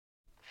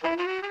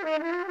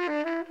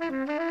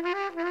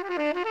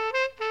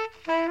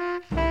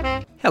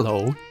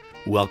Hello,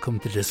 welcome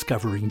to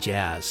Discovering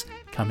Jazz,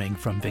 coming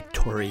from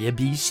Victoria,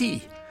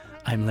 BC.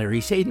 I'm Larry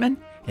Seidman.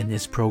 In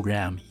this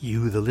program,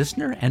 you, the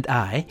listener, and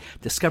I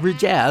discover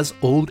jazz,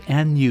 old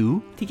and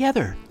new,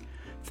 together.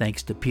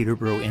 Thanks to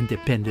Peterborough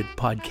Independent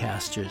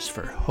Podcasters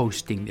for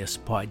hosting this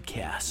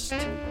podcast.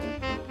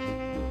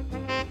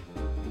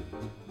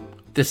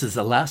 This is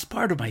the last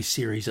part of my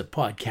series of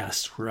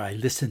podcasts where I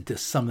listen to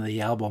some of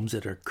the albums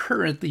that are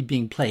currently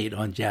being played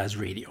on jazz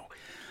radio,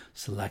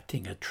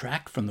 selecting a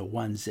track from the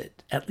ones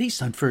that, at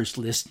least on first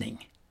listening,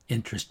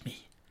 interest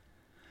me.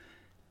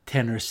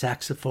 Tenor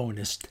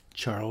saxophonist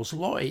Charles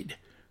Lloyd,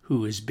 who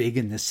was big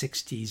in the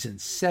 60s and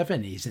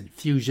 70s in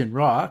fusion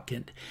rock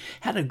and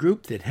had a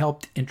group that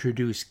helped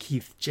introduce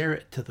Keith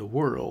Jarrett to the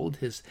world,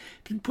 has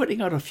been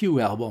putting out a few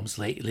albums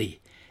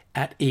lately.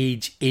 At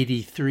age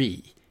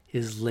 83,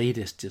 his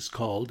latest is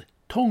called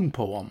Tone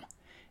Poem,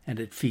 and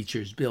it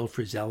features Bill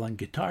Frisell on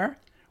guitar,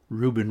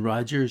 Reuben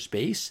Rogers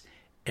bass,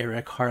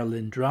 Eric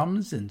Harlan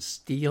drums, and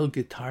steel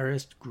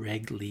guitarist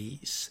Greg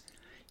Lees.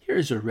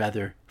 Here's a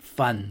rather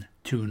fun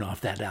tune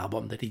off that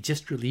album that he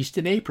just released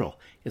in April.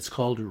 It's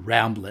called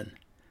Ramblin',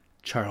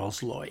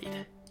 Charles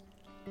Lloyd.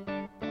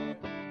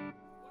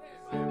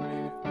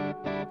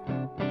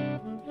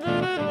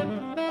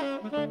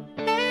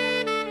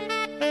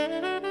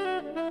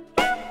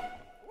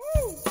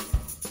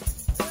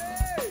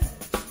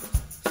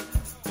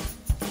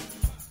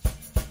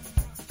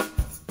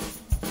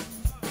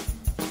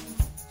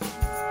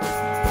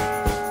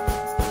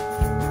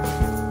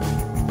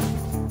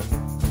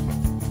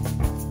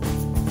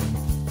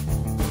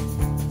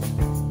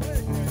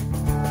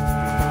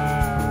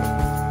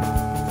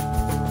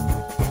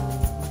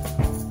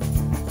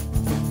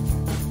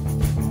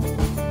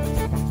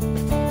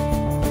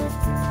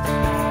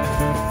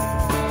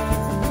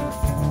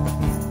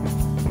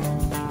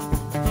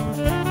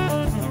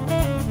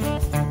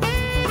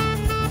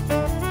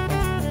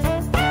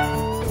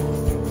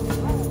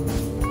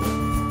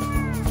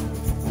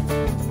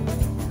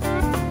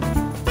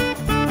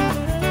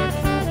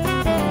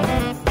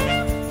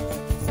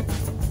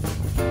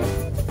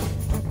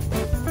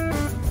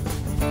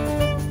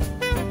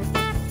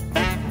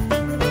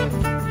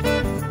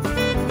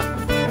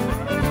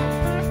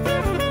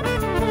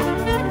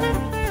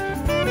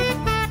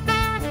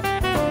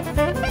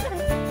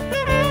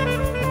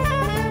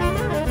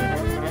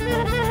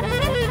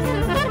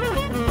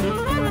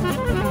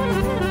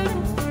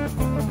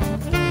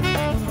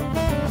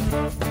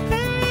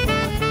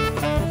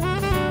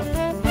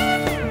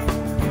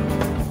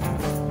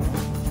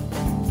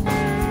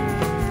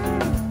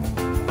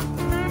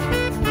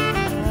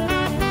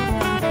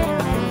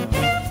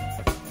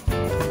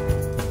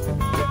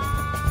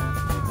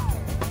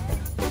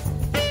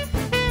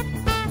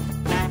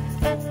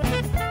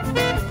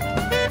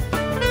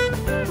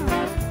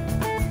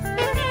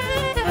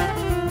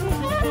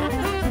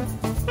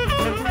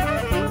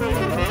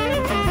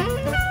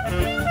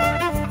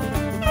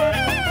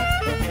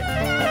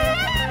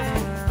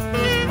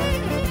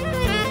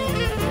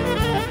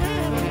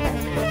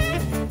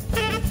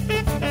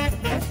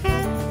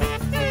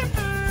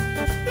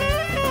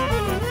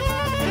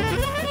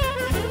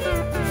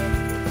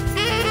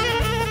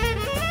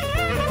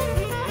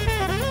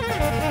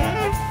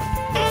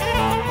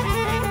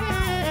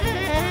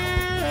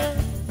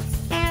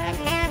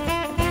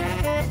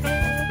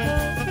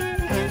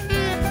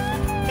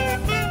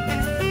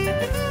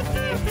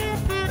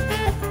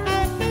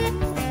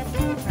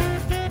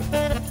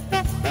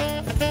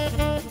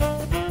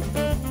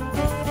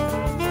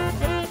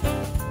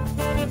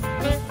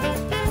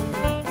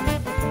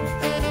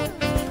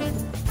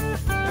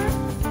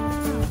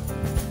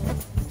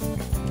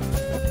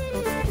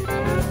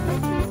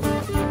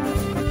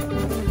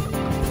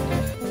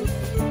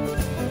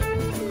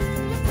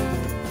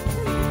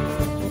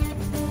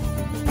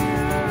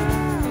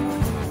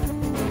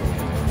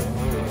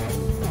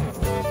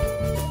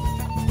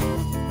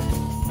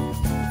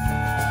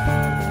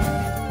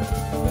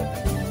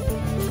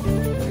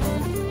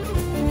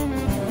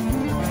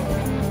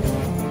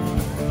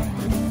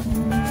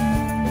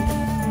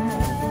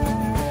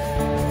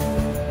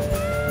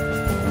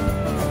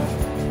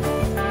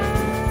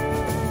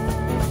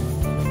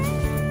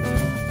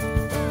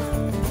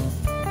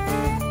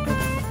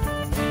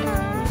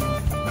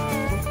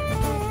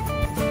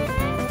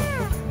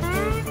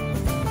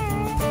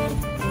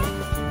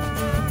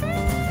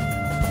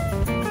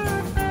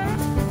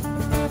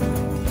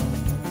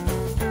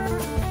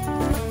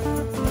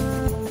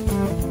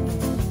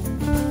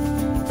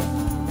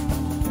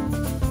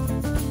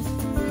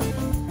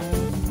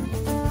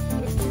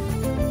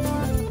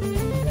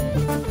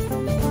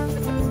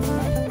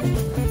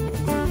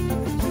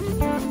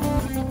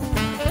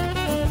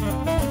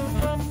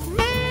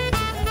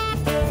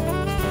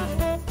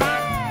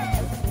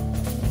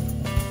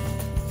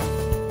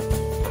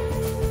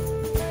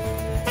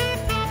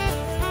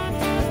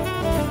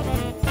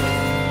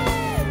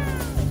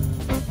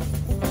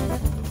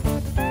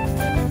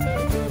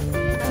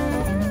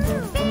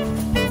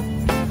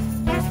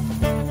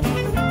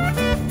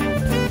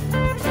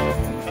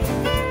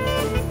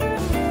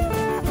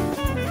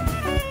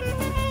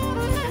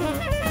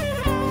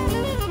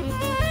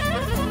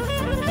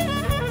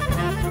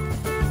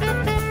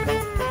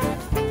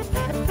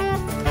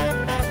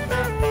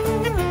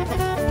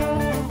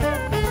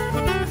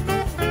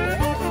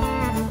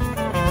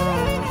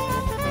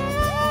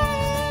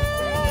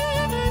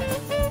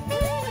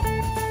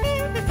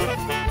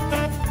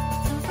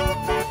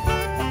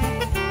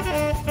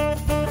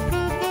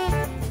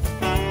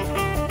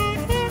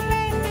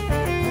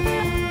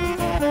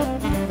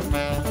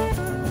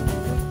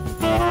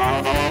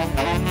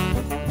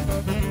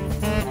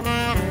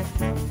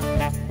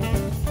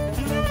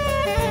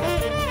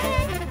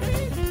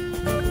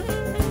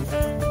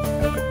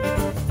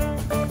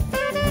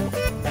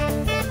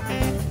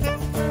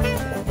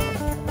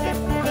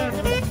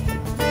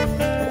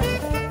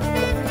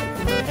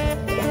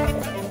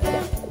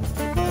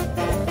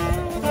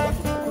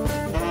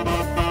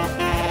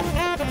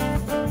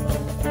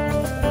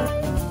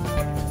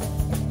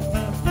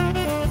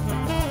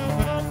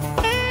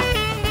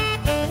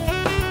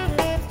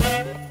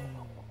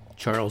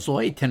 Charles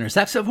Lloyd, tenor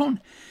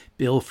saxophone,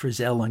 Bill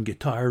Frisell on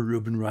guitar,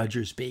 Reuben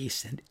Rogers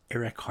bass, and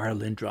Eric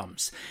Harlan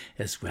drums,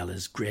 as well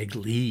as Greg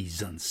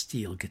Lees on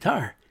steel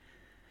guitar.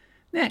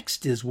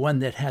 Next is one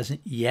that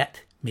hasn't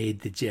yet made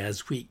the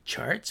Jazz Week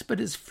charts, but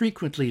is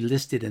frequently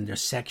listed in their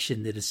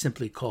section that is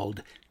simply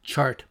called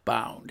Chart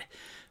Bound.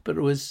 But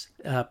it was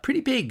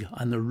pretty big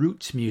on the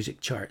Roots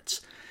music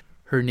charts.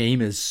 Her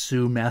name is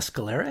Sue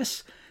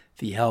Mascaleras.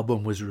 The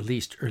album was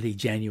released early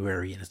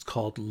January, and it's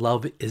called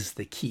Love is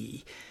the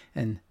Key,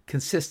 and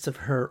consists of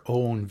her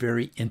own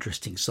very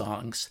interesting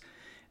songs.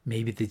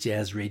 Maybe the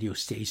jazz radio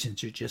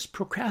stations are just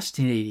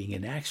procrastinating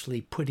and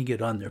actually putting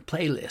it on their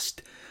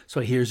playlist.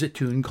 So here's a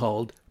tune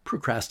called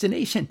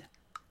Procrastination.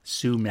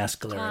 Sue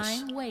Mascaleras.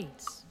 Time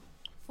waits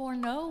for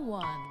no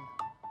one.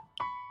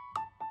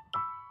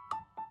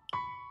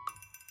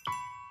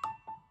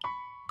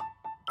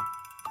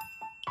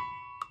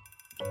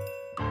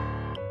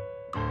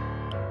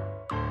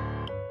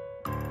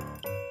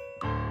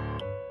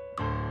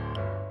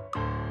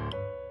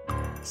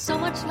 So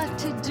much left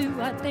to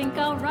do, I think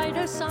I'll write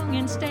a song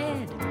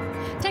instead.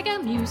 Take a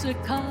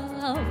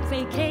musical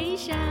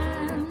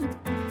vacation,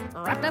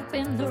 wrapped up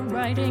in the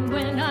writing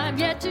when I'm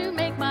yet to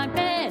make my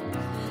bed.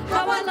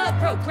 How I love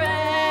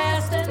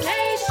procrastination.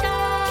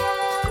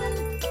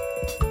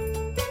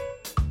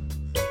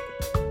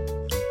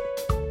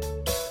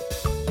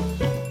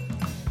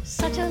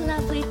 Such a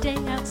lovely day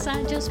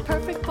outside, just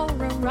perfect for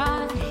a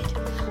ride.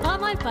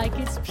 On my bike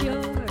it's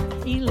pure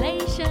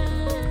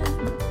elation.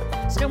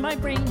 Still my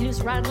brain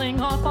is rattling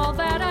off all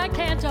that I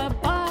can't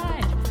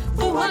abide.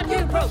 For one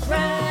new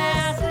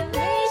procrastination.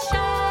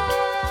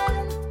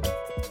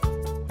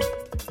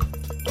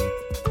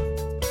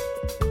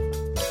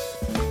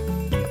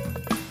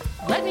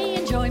 Let me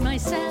enjoy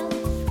myself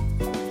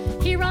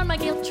here on my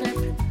guilt trip,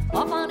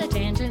 off on a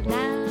tangent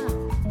now.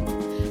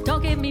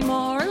 Don't give me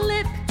more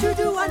lip to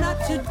do or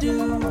not to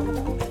do.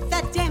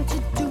 That damn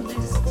to-do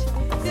list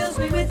fills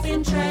me with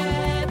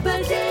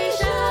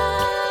intrepidation.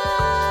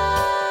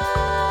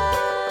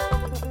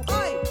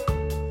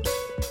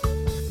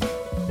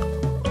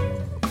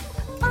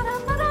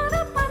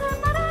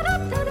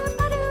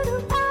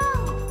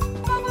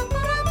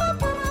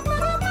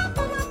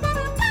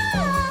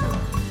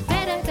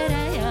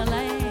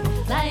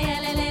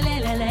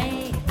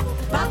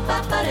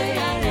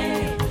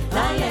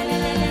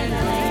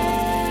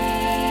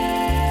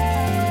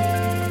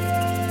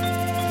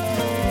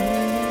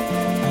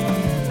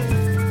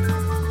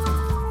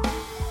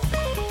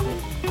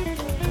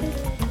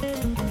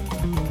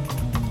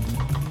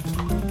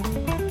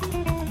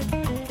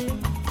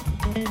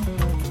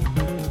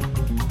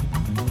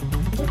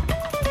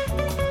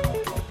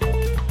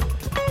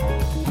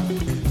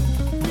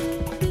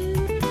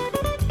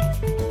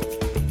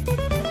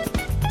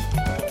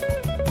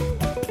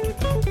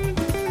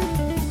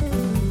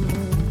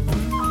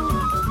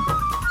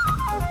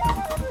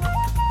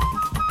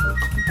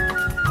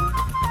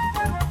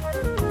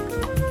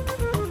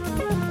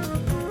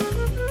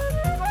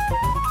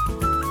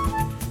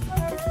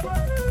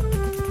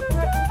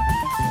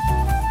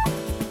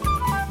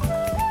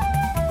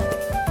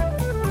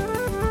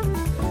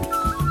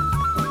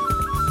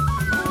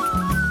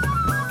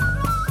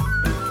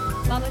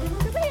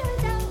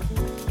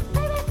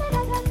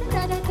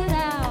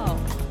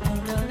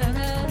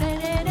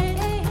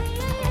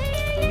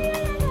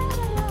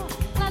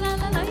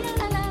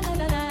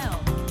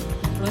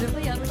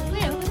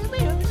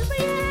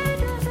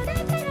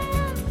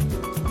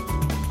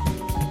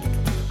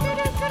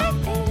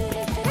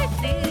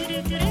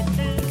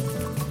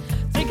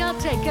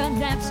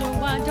 So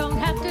I don't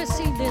have to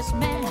see this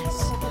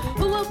mess.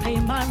 Who will pay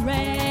my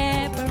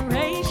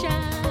reparation?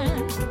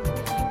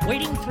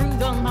 Waiting through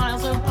the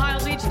miles of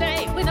piles each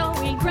day with no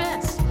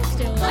regrets.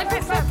 Still I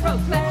prefer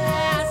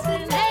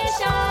procrastination.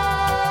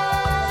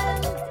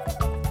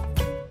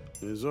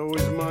 There's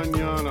always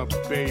mañana,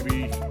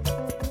 baby.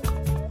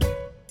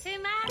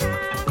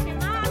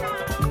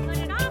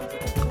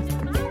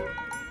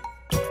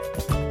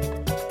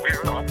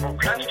 We're on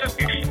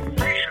procrastination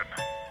nation.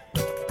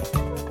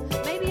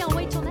 Maybe I'll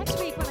wait till next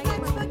week when I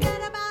get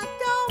the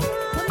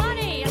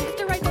money. I have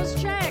to write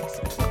those checks.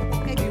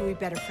 Maybe we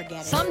better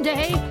forget it.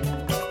 Someday,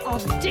 I'll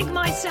dig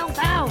myself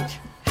out.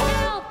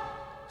 Help!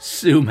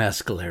 Sue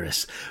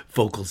Mascaleras,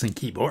 vocals and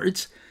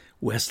keyboards,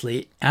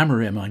 Wesley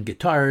Amarim on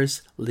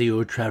guitars,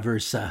 Leo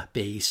Traversa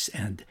bass,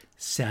 and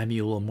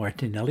Samuel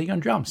Martinelli on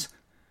drums.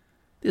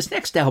 This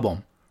next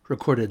album,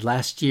 recorded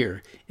last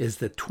year, is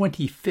the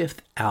 25th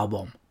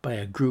album by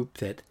a group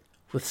that,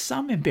 with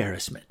some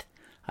embarrassment,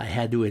 I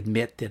had to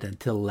admit that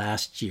until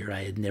last year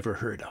I had never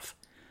heard of,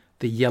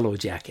 the Yellow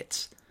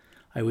Jackets.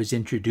 I was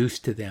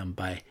introduced to them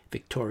by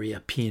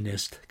Victoria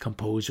pianist,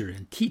 composer,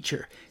 and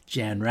teacher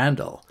Jan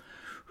Randall,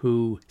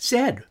 who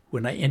said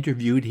when I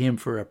interviewed him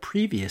for a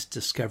previous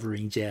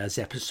Discovering Jazz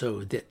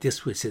episode that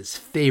this was his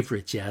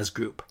favorite jazz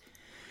group.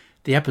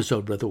 The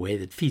episode, by the way,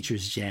 that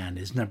features Jan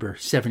is number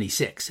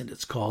 76, and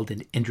it's called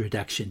An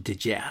Introduction to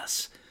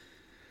Jazz.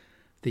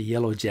 The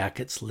Yellow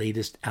Jackets'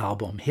 latest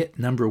album hit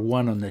number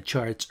 1 on the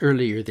charts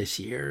earlier this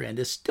year and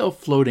is still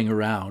floating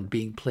around,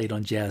 being played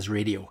on jazz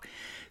radio.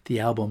 The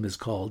album is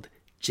called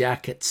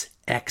Jackets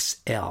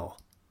XL.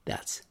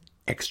 That's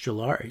extra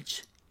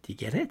large. Do you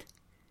get it?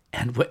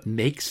 And what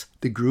makes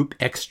the group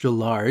extra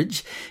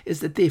large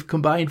is that they've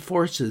combined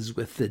forces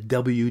with the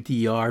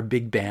WDR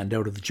Big Band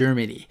out of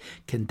Germany,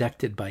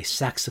 conducted by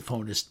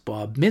saxophonist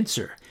Bob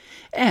Mintzer.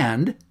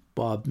 And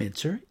Bob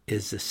Mintzer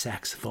is the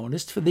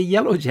saxophonist for the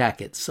Yellow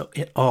Jackets, so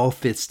it all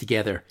fits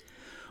together.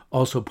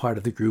 Also part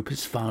of the group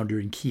is founder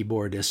and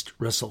keyboardist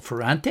Russell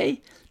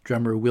Ferrante,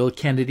 drummer Will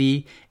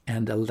Kennedy,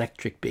 and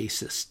electric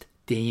bassist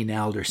Dane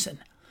Alderson.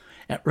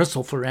 And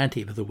Russell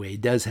Ferrante, by the way,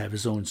 does have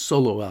his own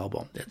solo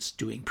album that's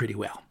doing pretty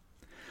well.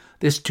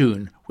 This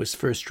tune was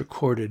first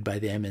recorded by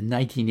them in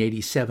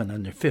 1987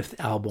 on their 5th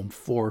album,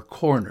 Four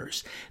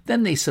Corners.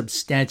 Then they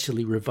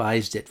substantially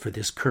revised it for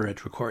this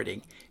current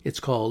recording.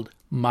 It's called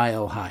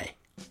Mile High,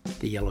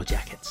 the Yellow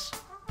Jackets.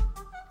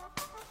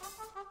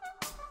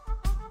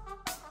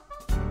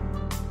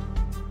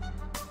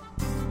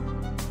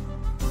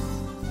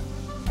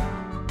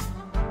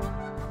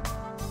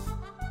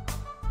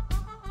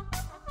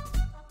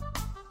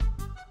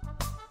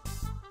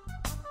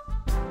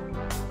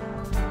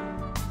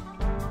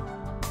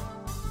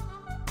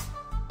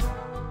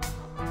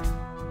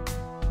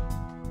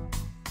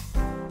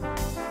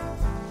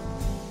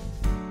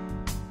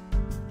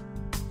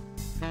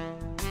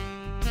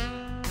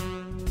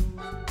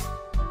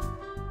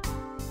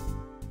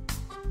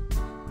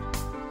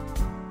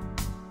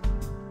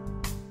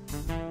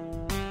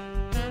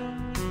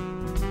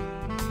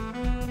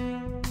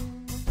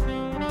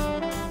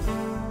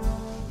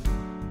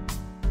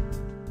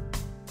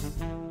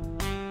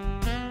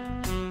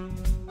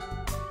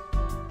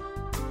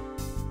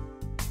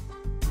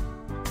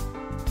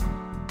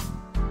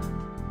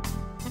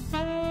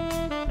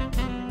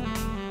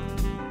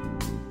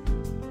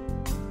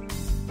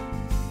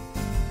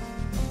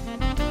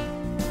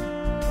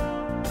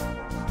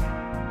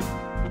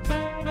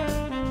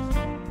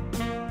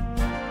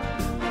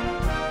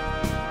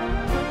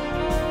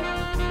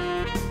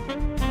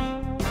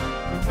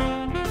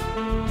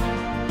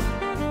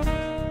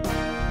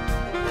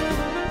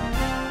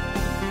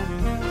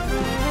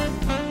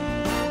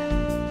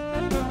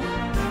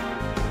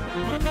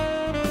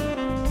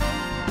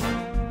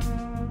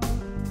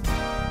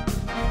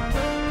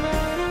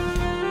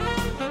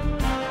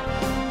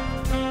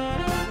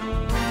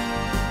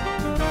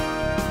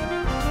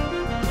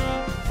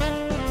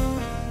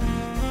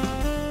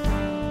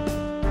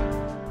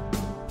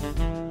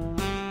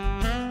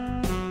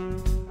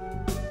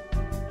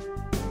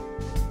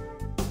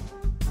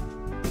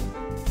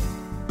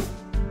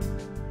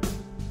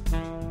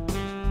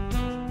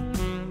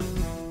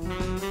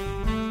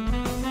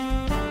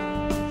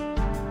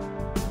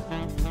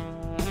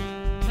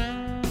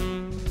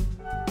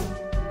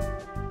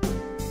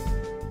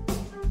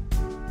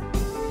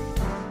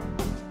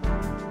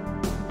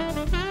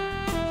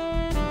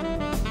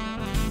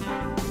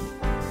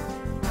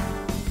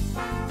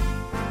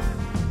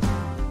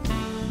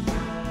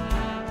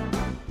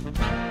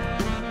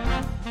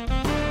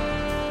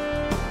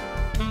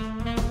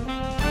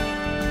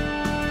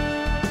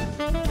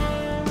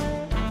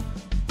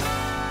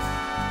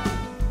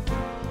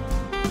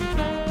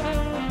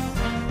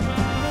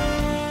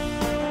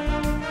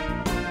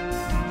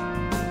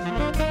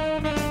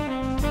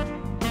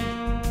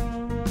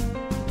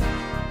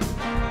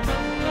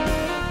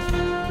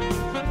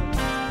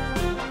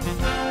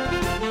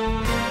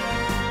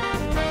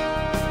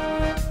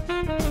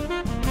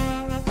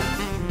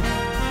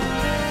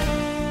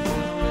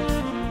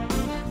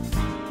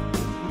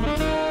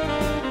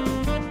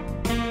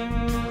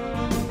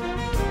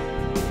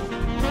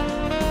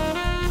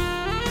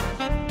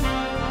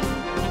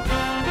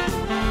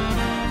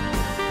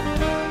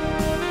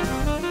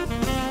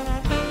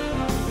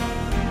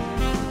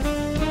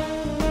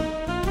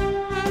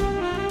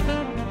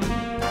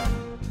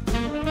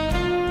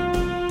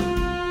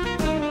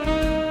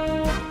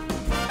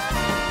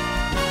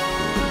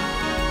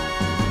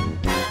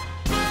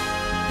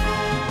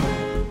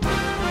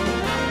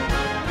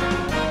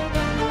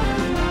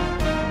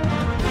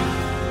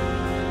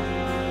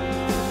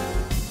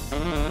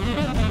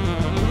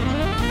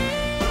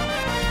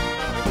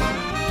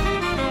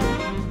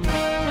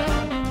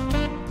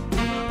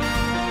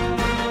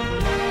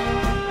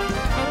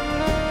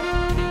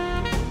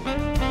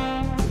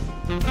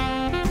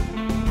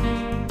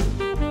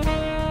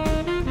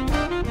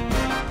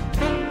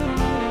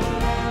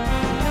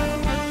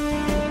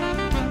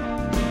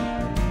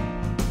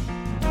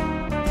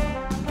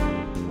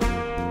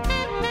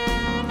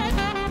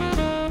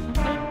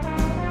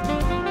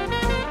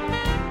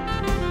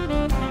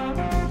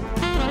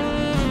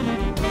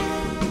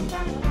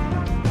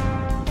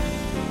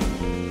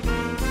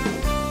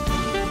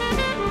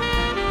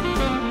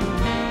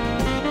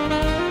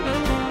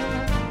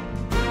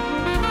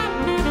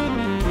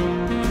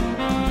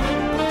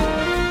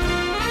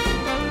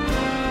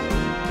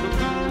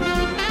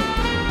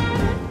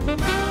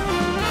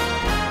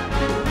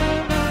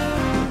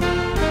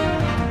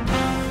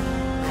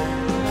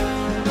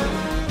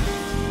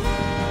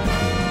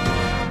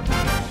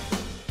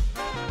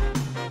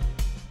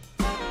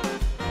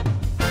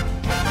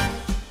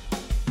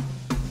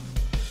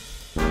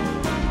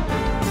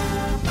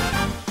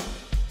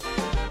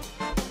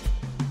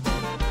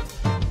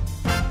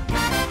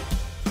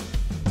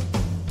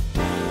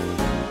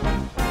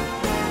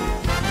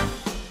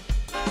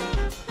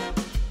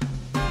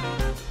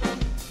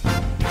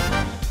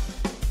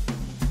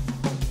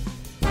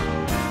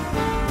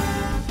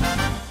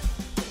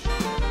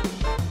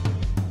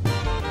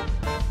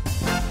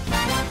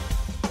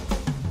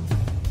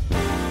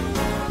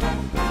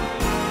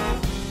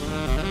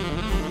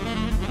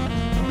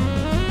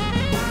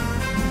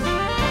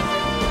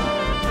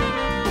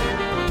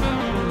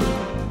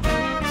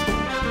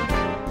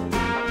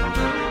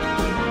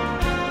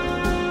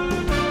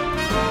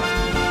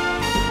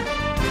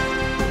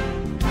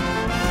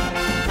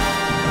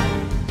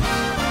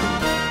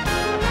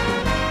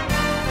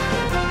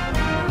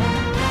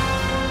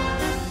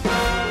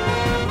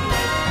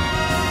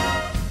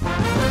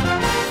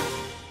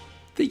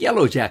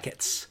 Yellow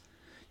Jackets.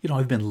 You know,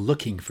 I've been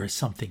looking for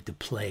something to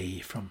play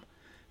from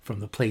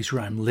the place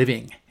where I'm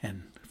living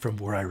and from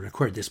where I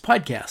record this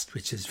podcast,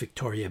 which is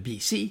Victoria,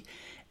 BC,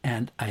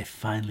 and I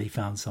finally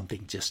found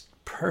something just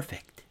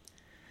perfect.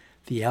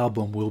 The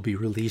album will be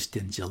released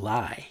in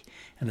July,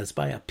 and it's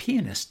by a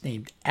pianist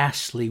named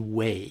Ashley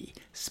Way,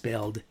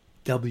 spelled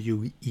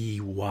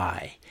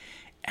W-E-Y.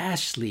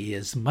 Ashley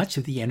is much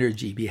of the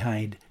energy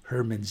behind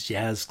Herman's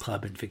Jazz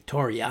Club in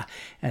Victoria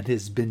and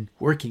has been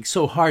working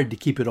so hard to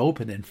keep it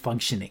open and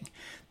functioning,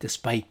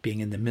 despite being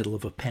in the middle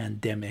of a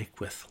pandemic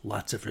with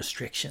lots of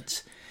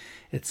restrictions.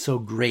 It's so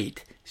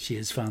great she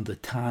has found the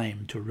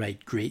time to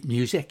write great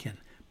music and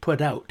put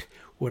out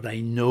what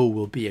I know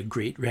will be a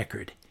great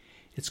record.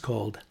 It's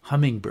called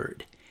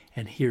Hummingbird,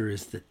 and here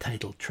is the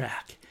title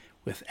track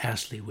with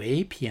Ashley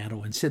Way,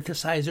 piano and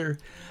synthesizer,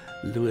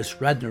 Louis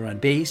Rudner on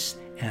bass,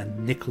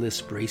 and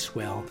Nicholas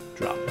Bracewell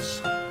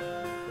drums.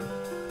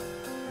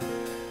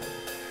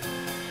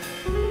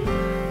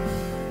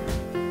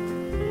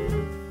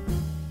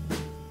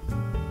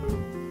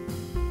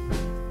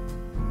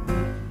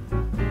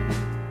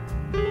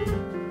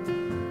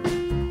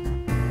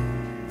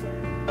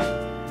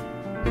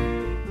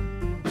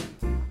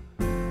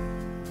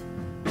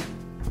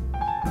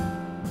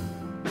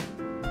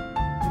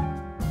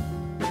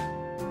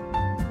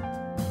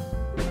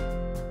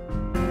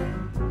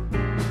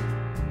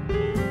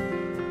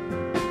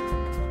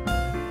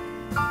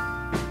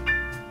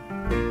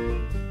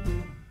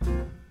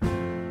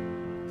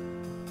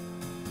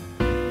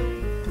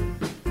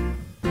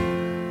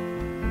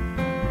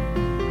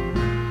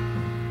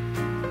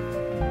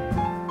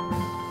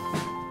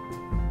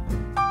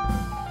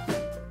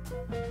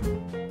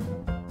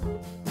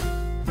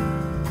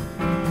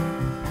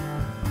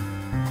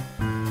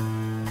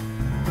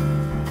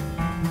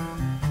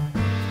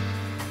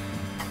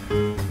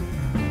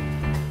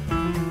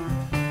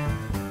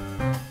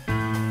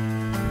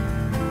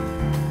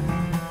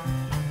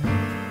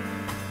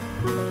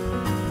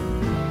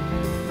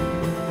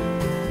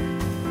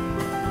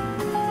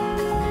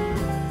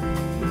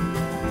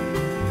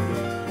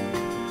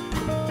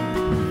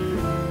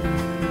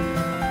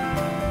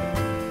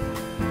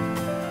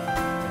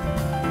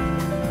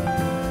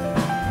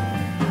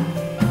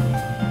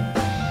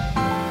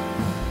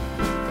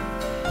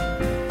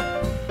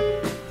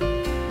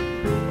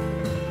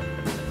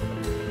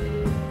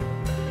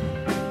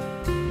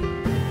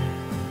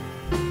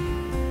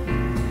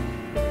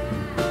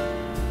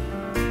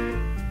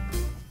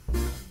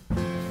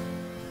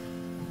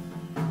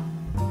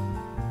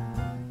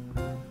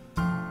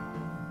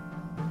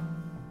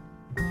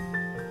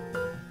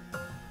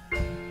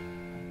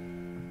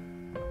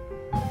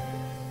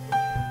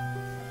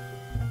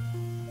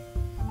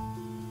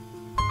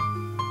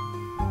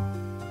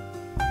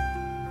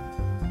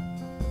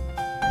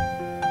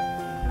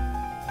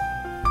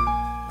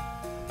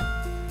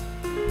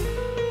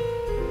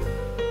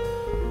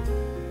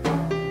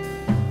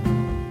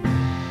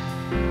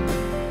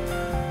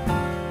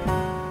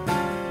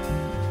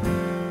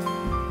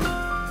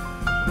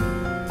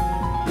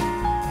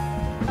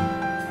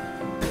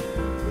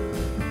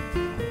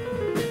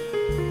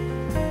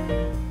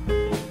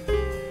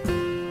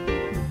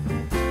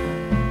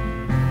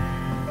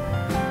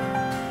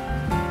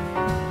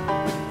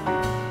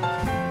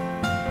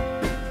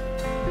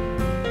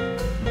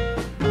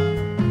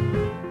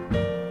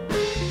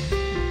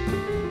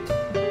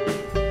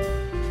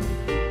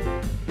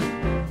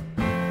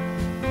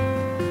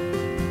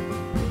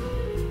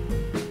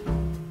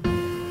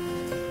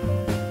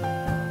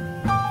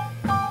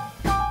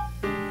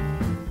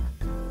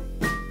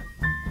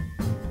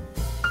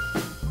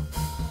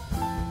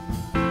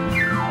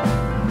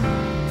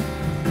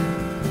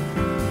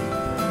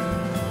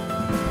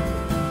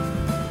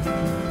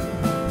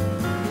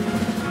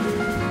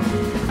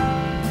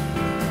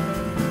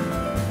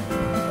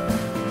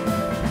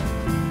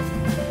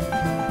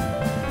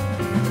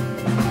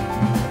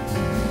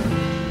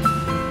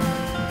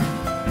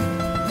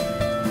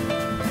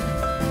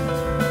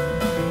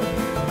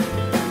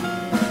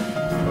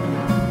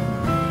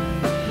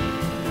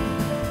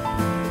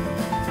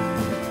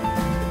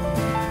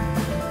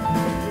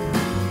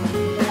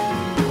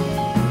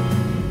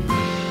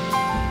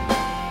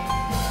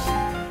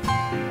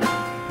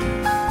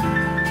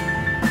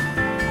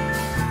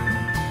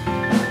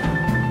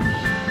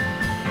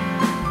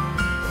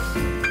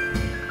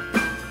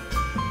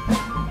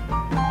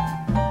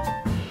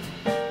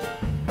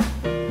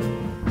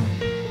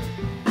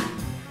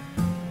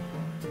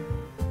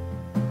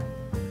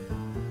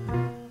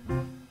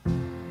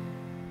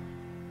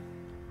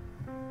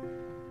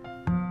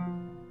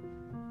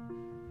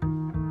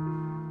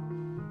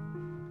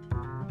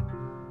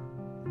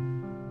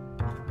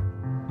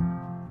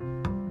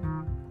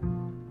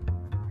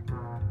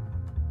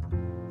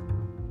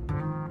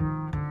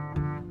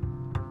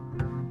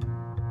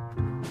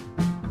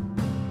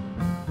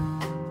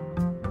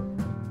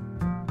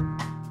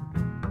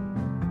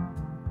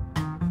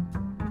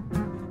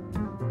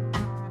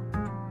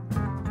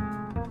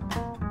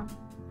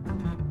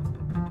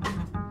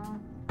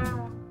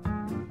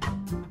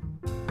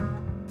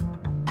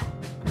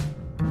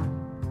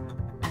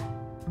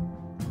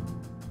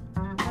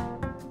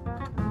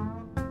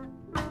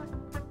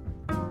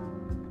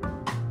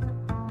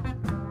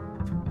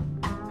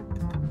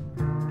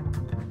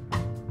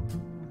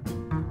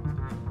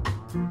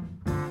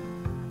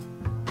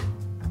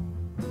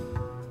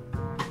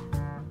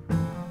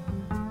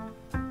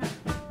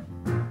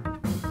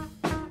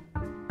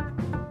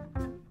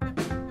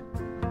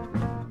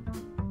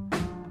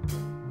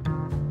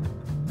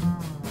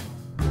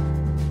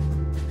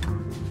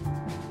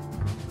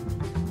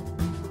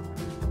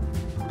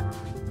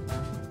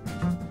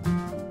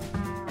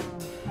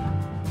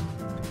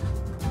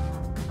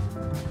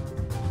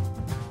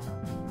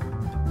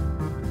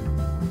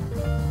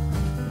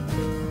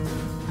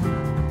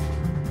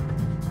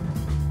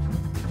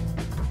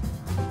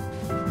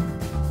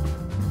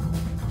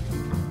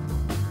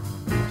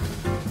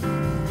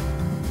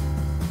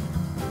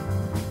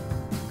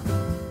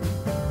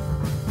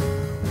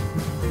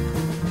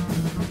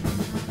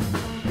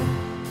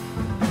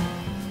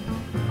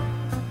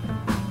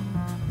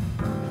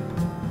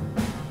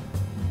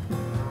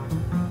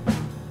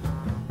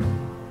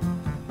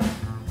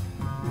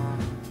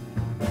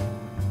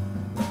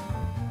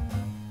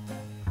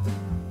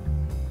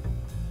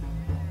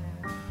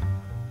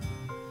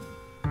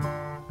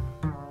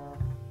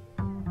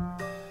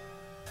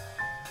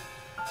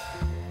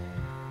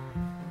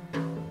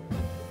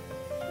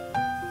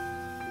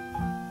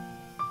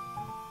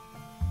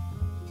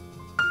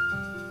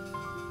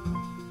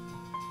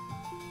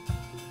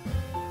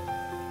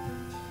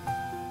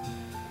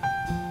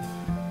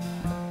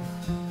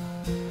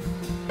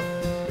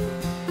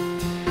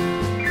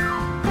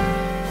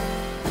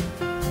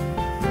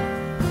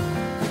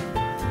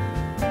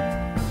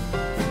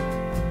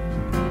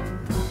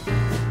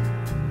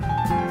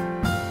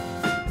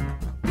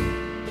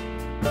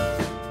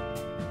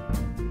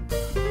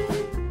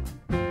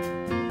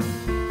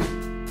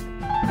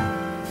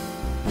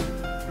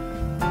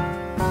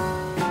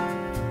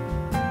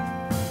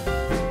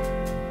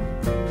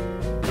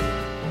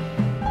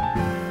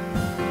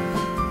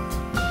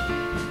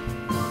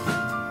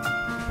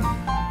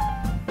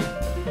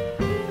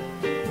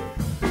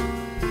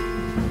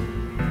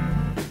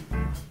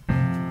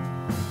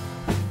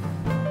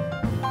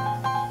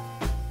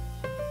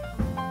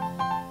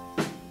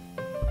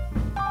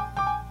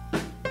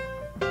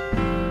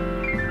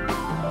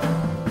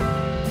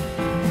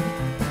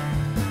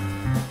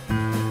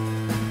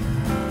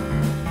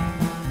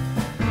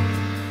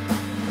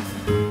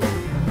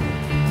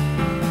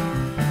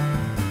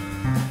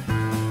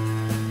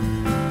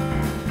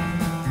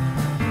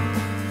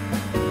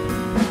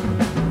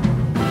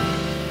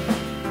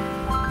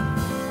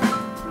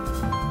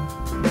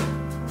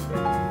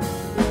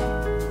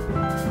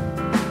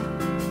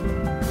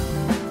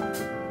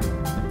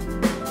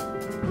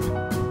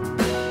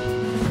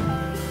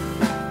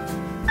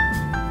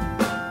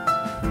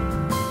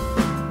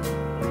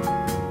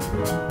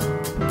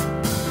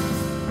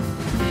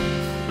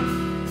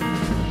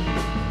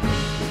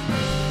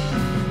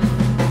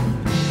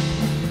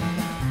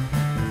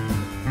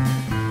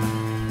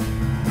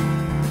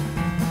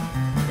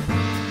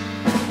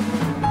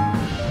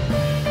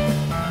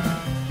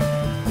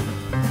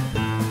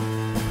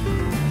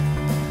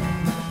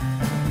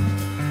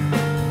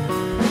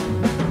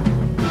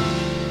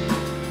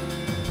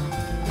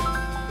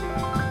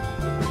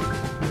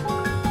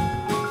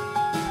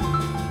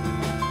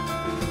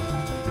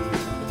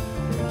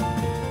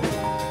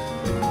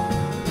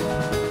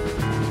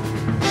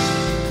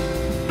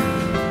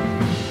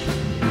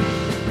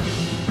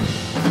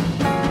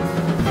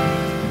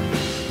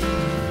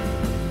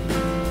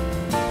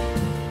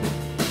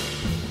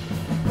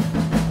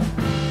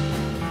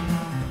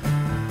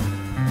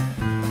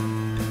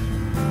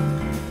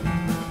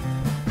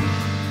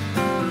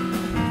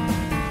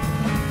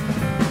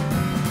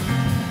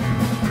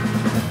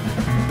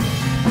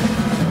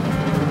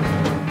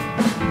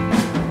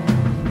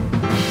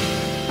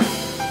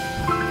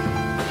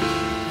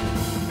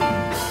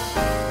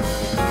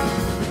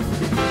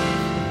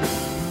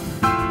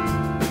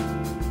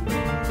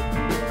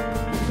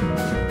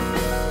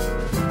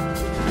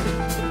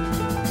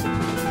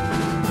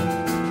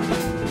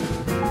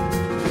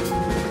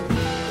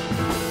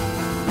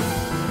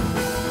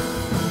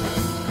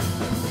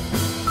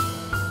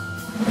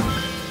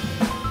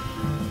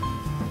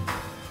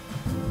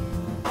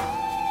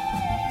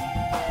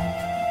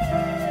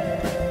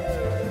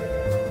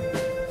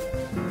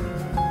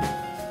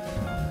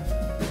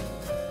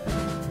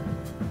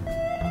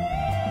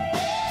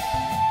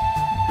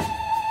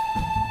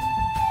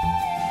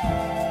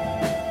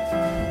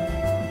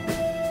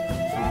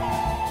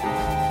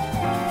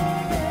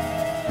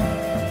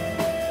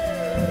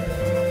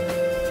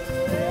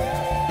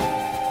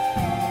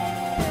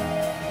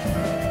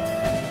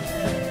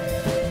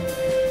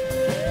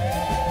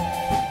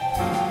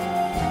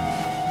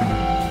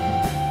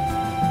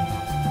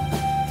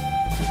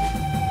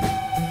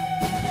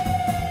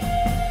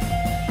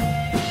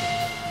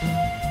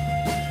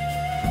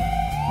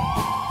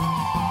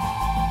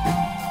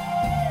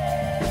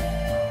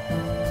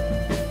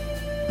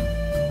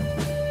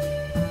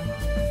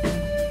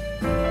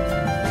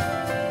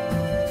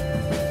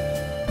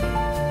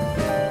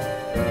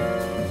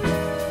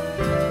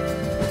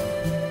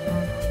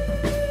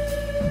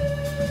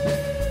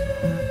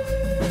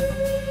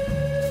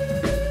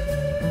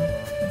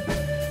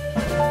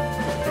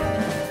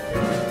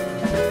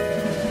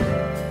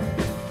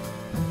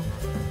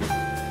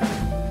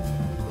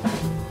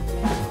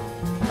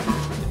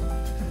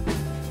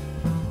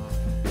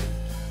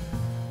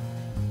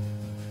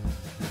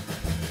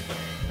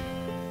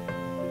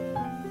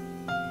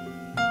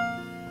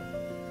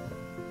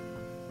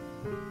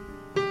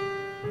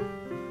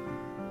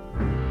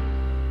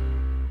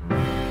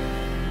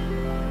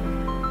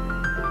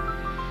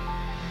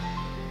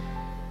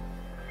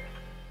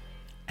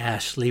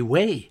 Ashley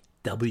Way,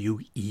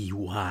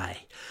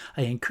 W-E-Y.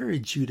 I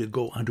encourage you to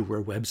go onto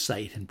her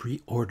website and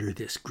pre-order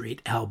this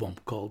great album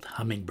called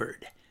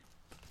Hummingbird.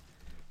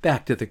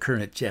 Back to the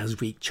current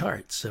Jazz Week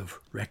charts of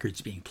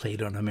records being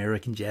played on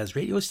American jazz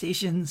radio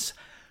stations.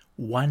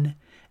 One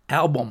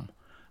album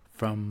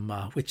from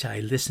which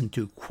I listened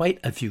to quite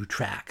a few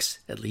tracks,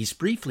 at least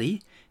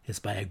briefly, is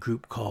by a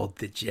group called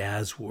the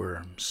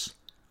Jazzworms.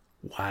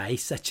 Why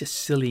such a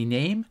silly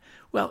name?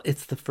 Well,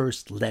 it's the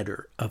first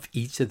letter of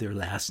each of their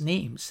last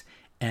names.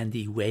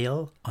 Andy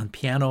Whale on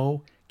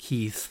piano,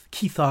 Keith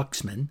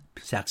Oxman,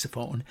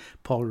 saxophone,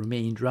 Paul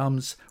Romain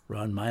drums,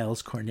 Ron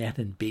Miles cornet,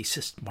 and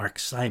bassist Mark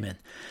Simon.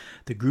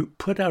 The group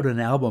put out an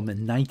album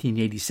in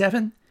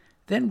 1987,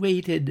 then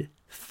waited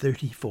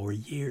 34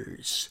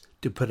 years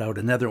to put out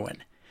another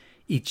one.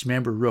 Each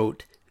member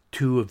wrote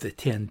 2 of the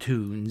 10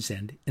 tunes,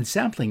 and in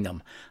sampling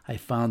them, I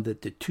found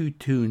that the 2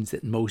 tunes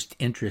that most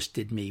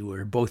interested me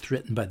were both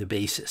written by the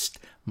bassist,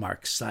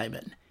 Mark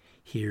Simon.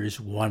 Here's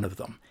one of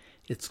them.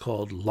 It's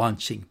called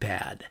Launching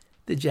Pad,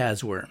 the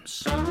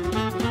Jazzworms.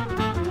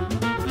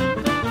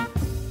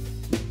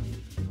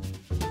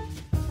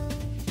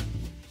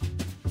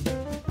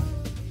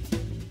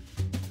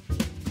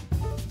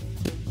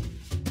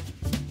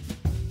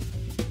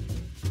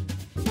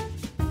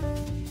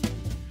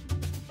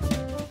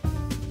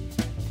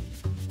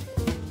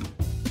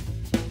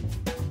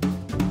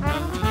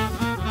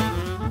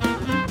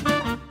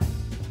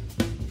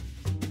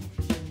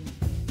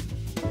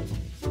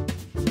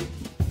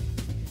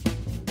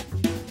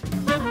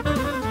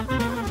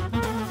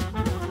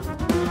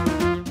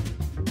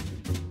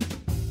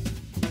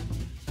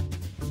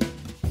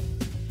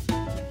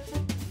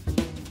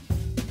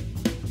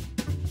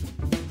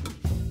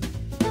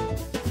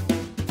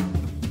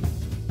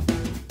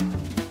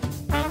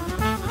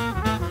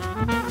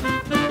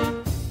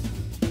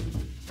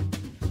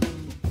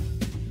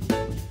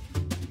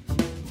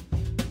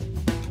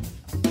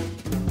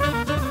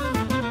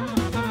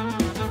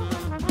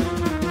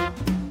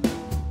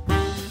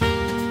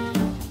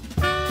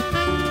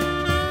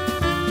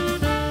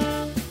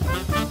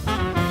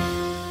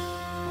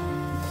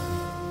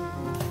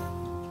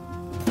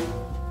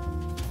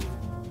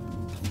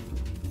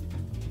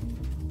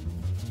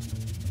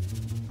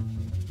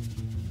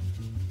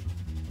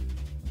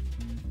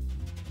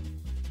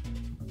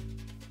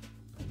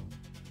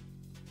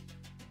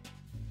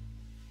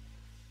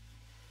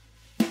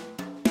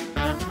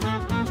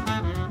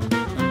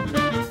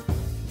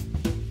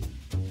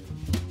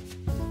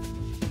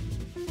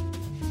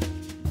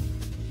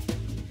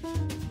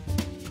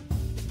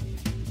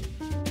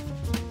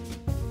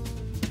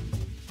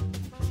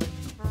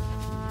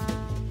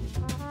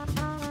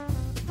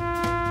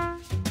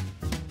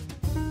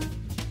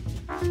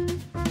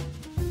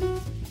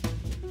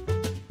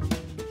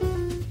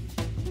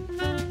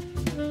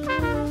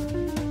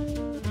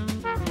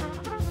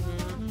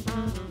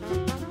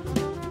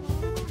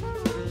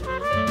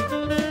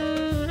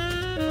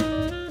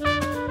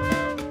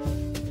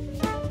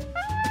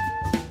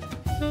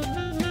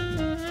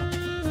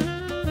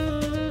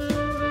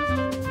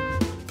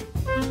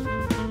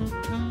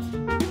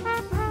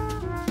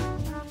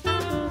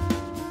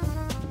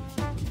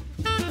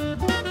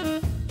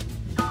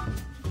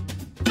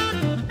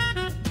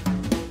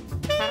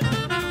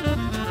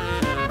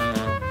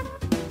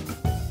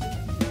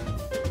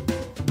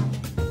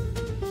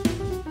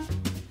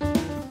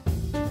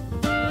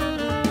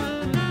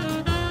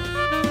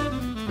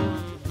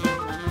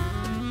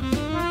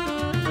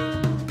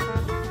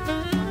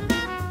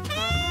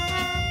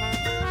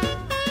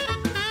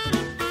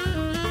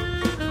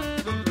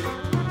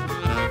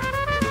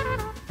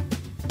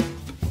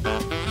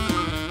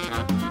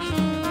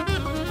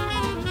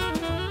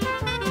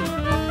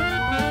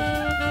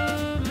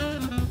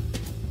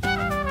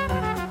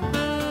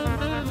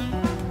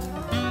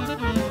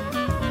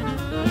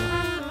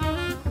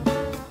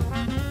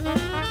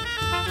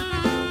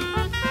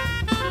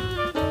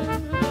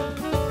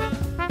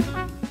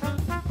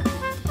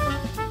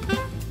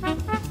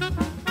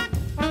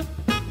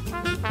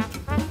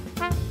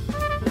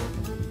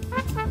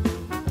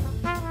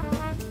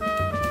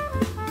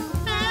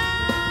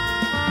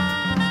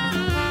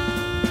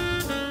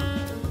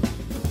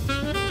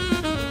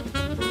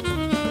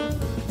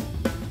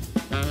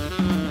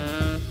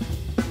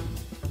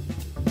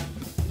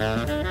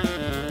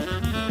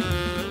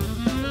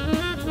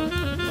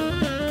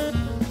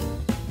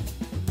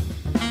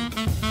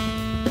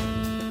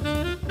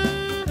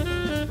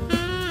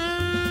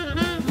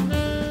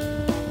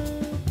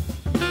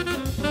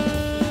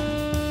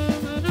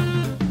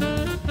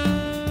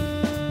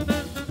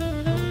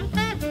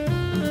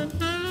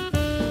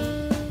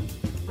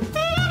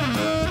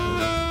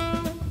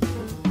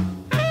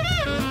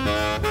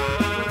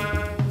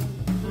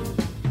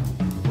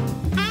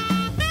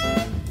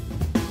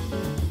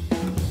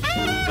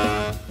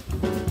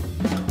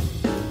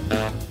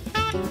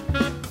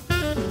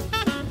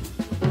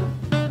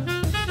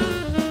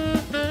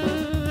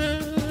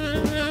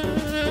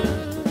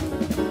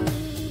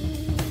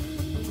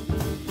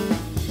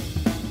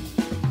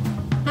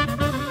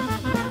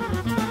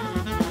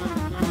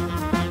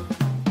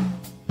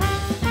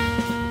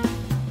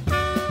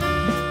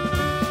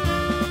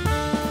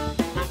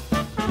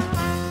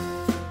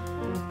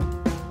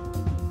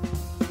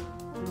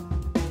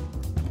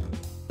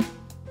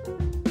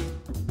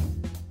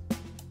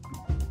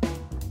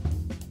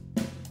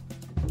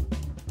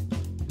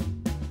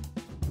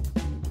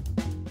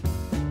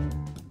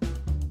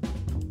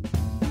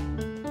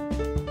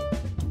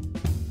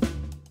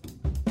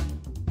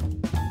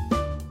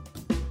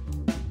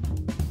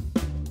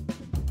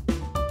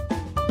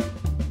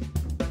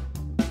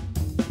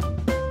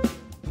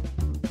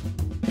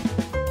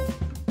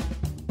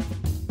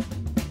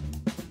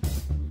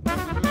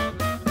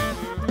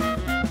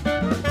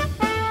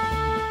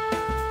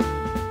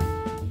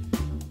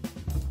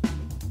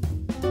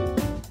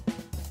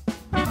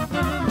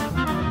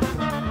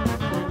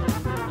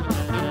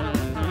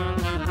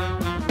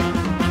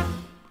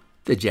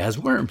 the Jazz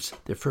Worms,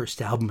 their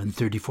first album in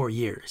 34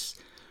 years.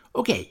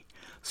 Okay,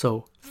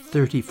 so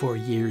 34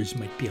 years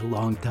might be a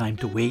long time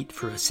to wait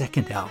for a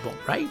second album,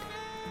 right?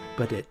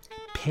 But it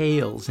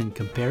pales in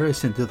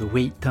comparison to the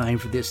wait time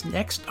for this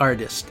next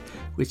artist,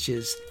 which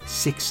is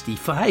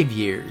 65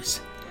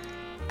 years.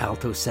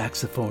 Alto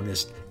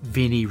saxophonist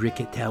Vinnie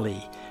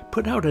Riccitelli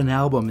put out an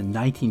album in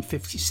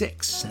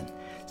 1956, and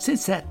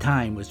since that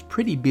time was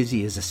pretty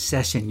busy as a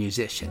session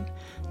musician.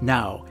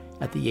 Now,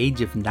 at the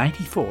age of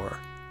 94,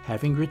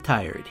 having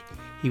retired,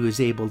 he was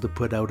able to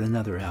put out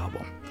another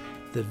album,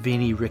 the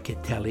Vinnie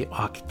Riccitelli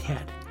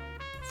Octet.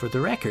 For the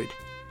record,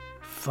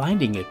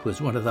 finding it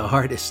was one of the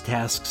hardest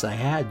tasks I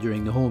had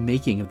during the whole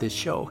making of this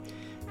show.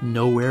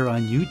 Nowhere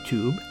on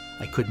YouTube.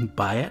 I couldn't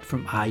buy it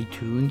from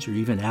iTunes or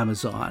even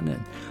Amazon,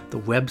 and the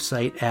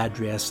website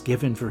address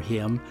given for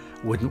him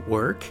wouldn't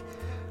work.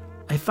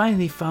 I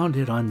finally found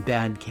it on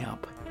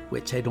Bandcamp,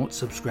 which I don't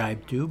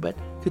subscribe to, but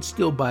could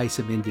still buy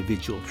some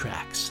individual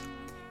tracks.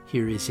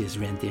 Here is his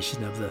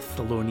rendition of the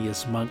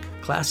Thelonious Monk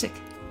classic,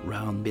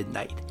 Round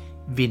Midnight,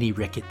 Vinnie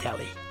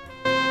Riccitelli.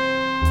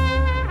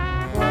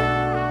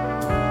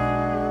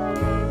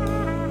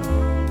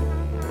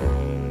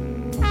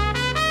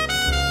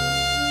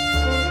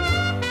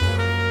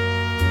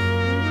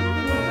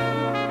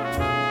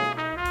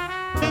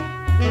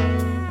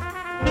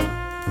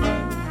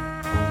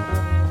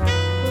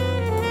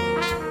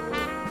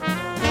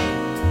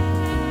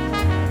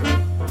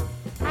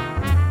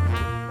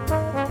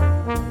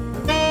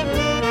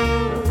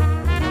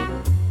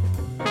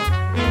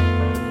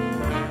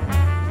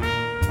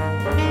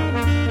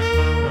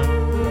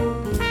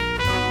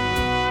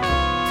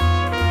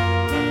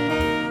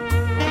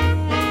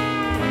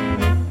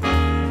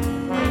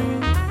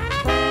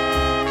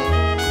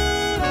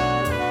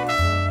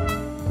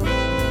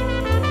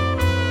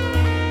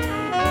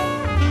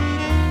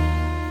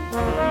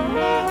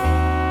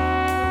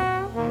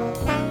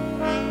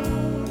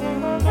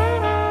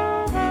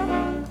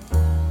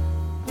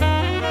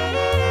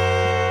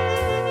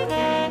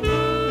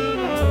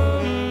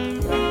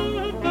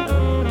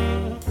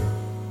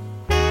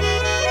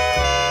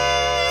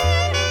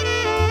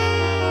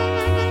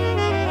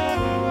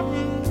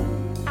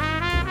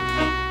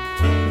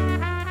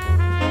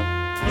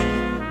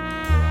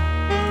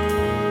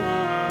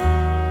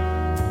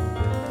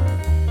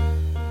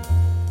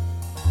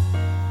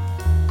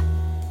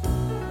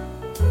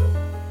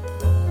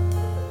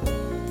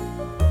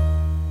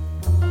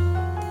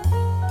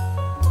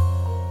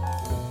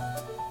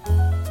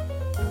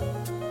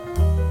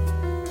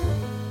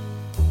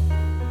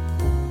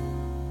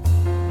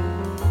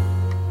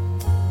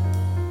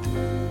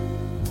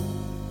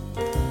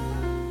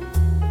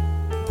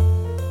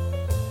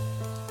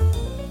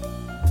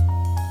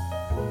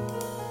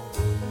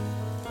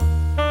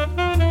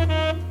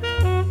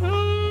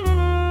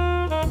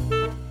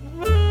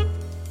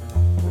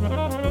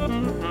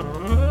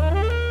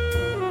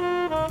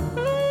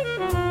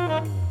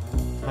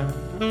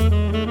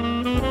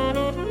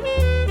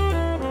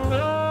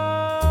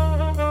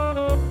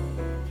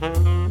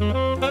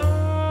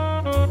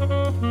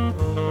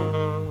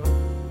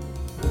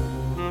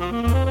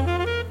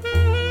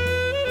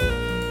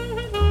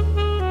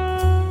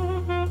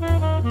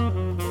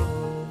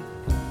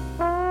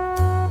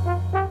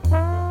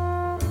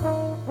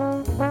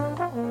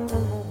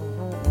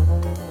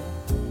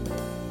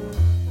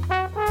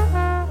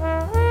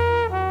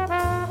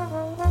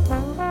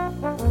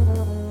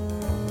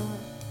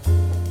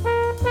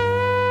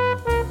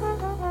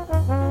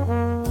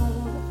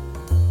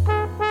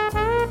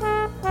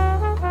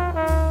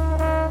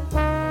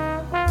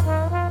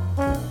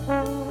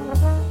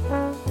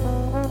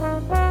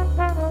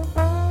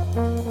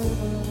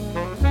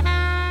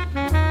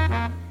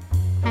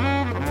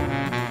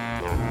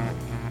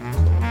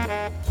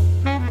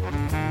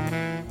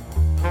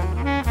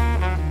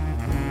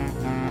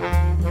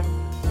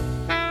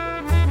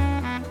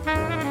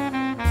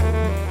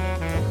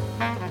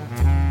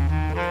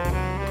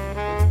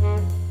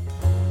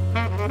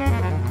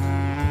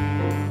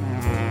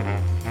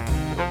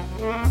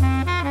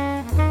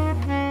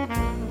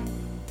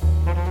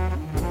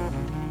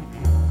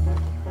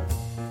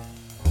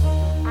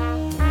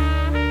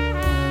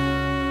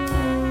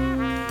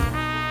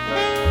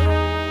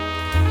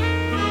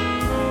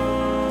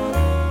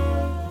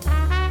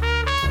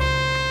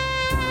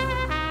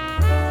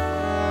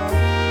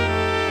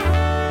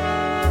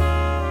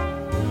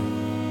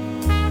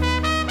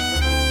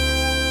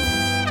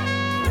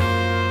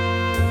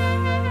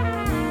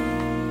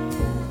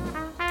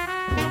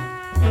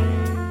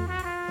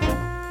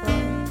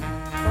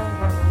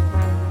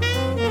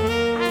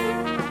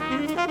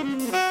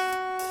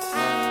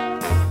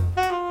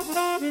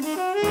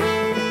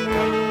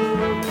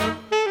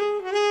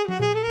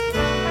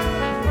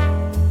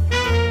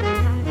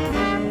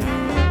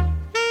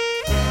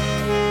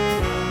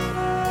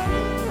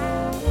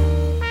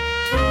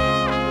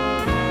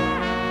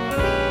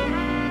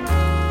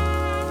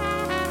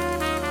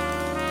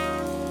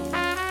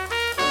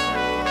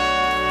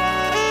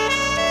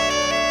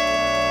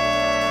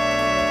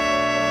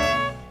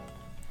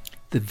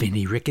 the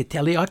Vinnie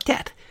Riccatelli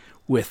Octet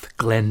with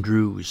Glenn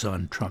Drewes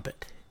on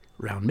trumpet,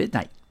 around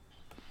midnight.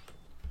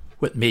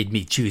 What made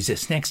me choose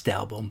this next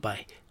album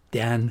by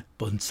Dan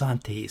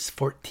Bonsanti's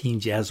 14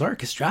 Jazz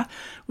Orchestra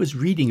was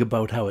reading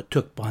about how it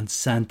took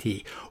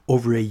Bonsanti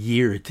over a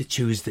year to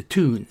choose the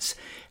tunes,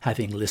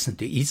 having listened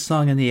to each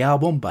song in the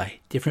album by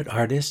different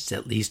artists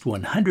at least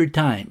 100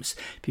 times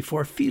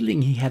before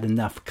feeling he had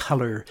enough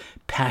color,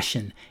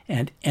 passion,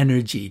 and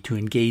energy to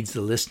engage the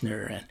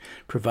listener and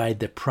provide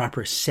the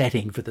proper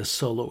setting for the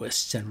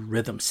soloists and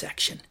rhythm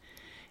section.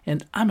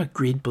 And I'm a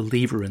great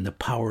believer in the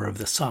power of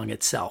the song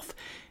itself.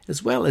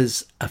 As well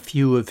as a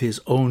few of his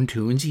own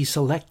tunes, he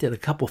selected a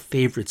couple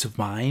favorites of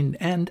mine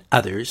and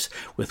others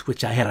with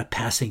which I had a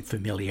passing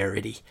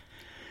familiarity.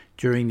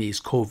 During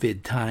these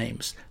COVID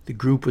times, the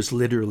group was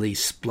literally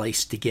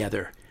spliced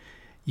together,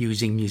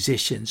 using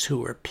musicians who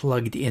were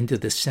plugged into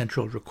the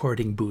central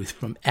recording booth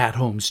from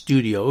at-home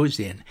studios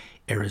in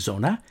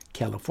Arizona,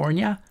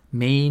 California,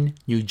 Maine,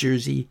 New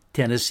Jersey,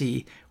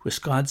 Tennessee,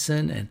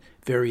 Wisconsin, and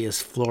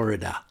various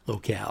Florida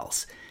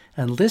locales.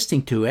 And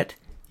listening to it,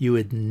 you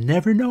would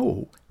never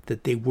know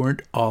that they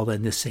weren't all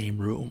in the same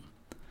room.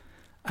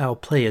 I'll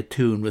play a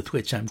tune with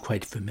which I'm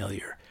quite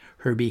familiar,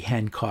 Herbie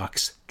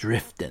Hancock's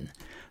Driftin'.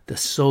 The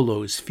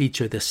solos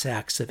feature the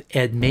sax of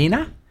Ed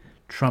Mena,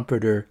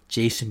 trumpeter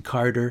Jason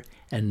Carter,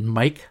 and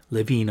Mike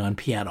Levine on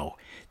piano,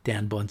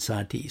 Dan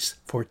Bonsanti's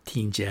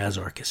 14 Jazz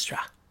Orchestra.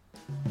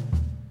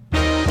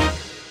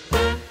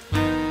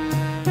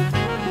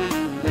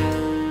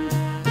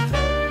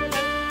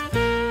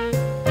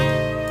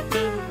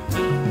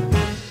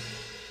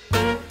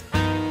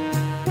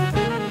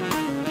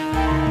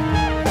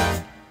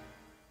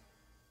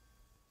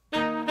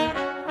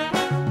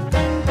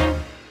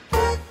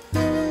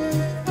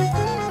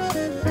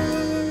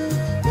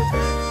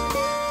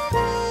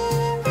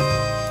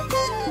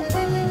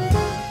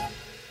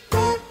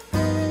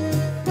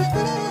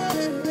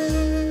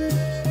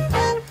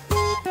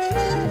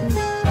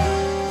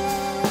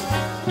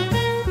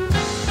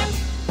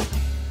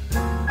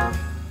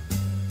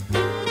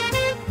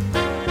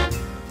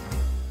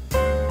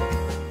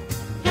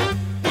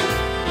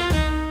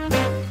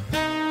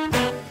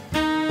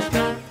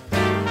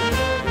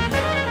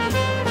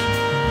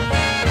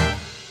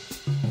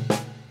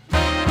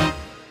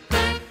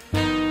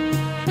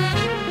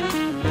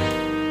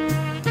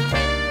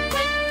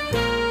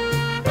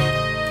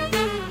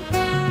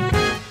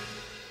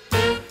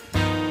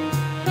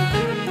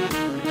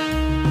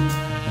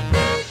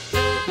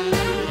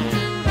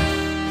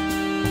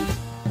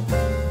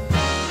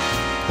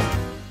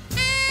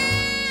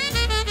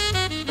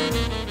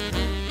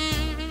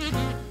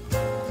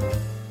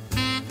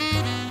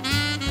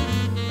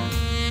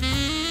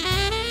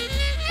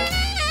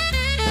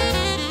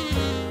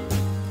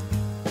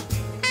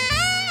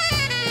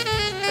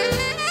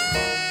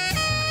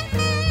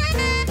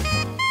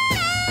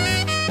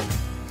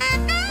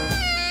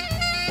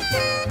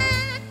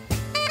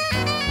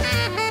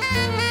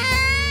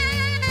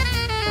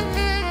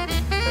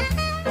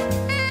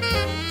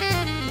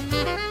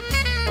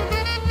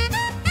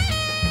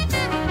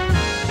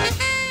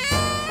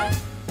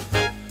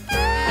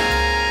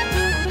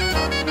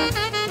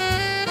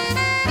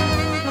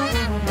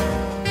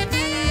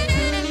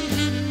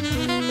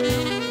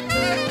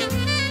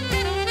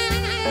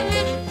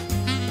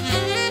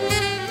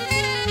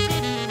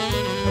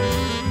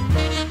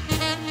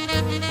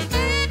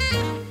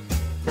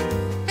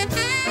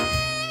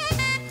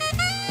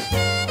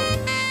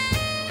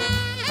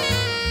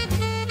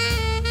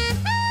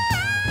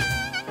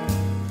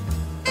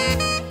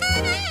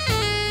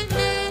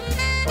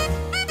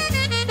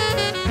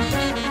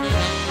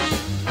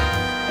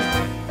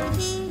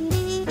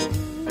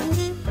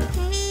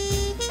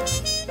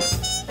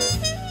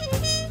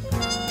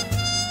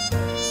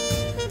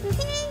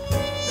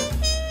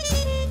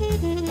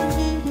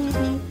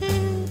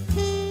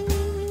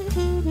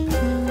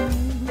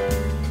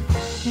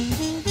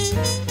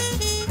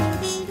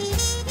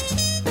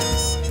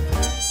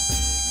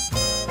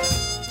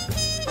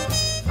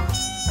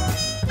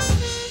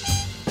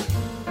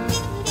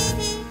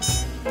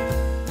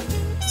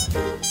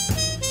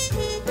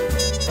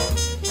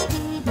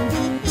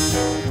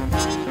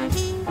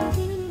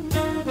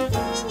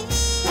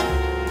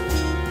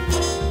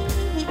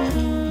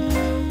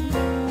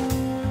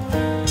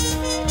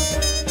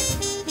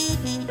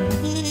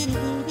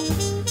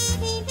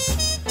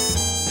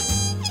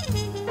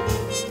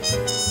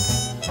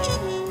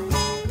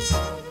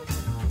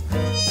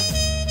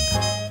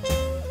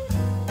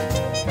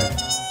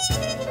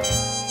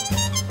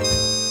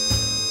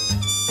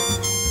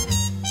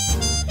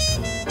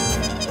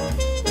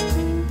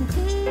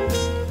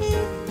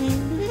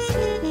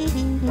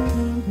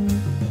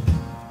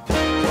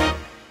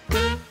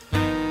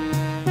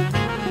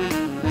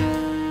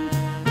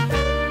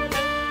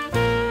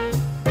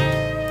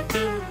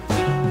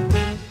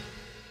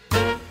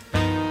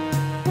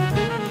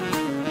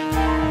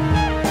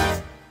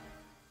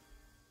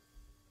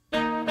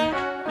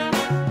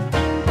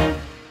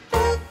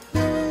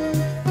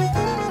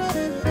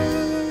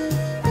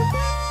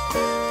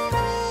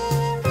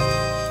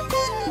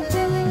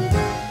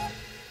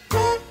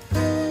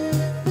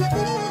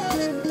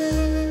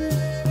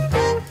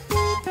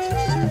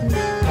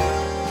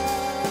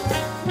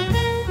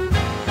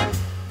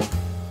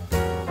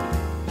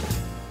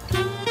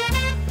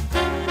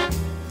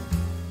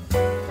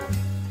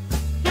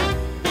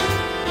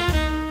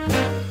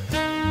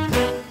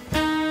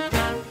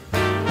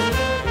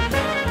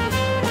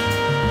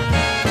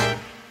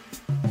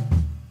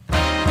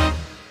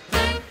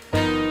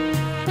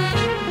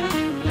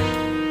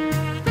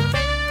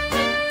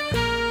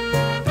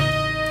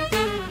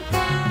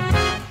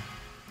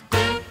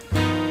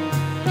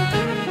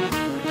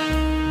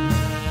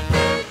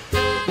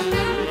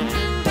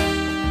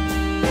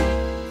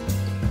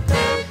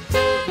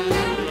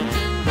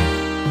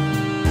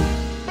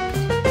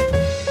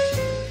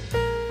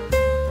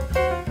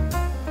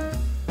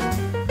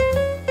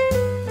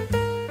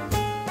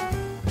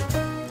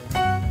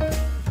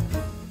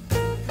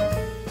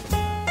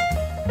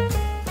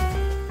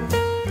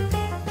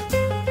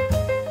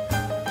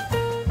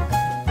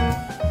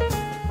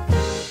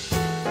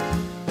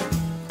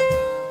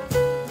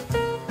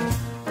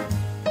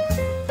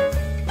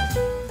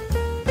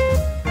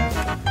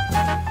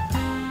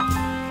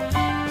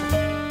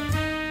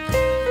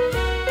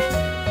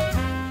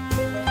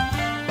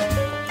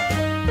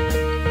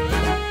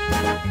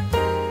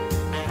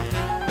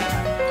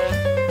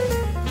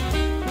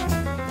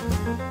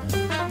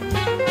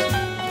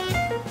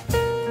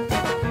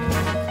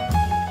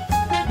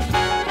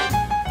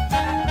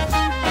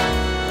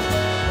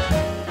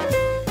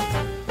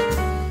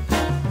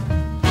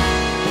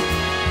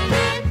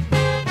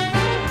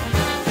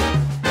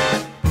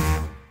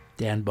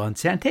 Dan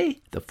Bonsante,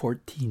 the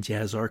 14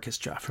 Jazz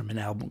Orchestra from an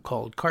album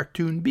called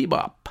Cartoon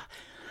Bebop.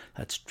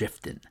 That's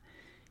Driftin'.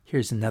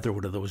 Here's another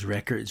one of those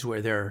records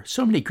where there are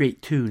so many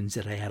great tunes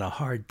that I had a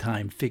hard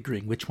time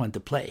figuring which one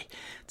to play.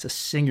 It's a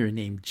singer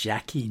named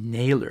Jackie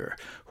Naylor,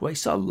 who I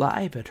saw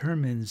live at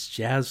Herman's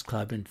Jazz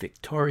Club in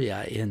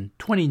Victoria in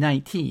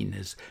 2019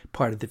 as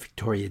part of the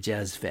Victoria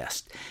Jazz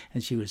Fest,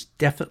 and she was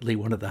definitely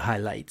one of the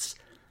highlights.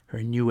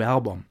 Her new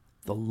album,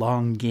 The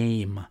Long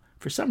Game,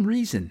 for some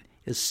reason,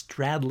 is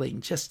straddling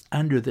just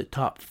under the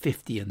top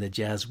 50 in the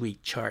Jazz Week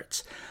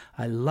charts.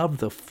 I love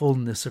the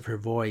fullness of her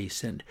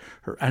voice and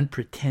her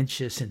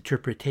unpretentious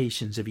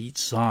interpretations of each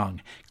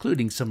song,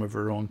 including some of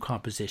her own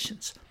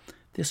compositions.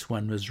 This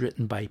one was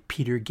written by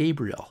Peter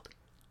Gabriel.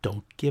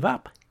 Don't Give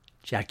Up,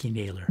 Jackie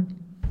Naylor.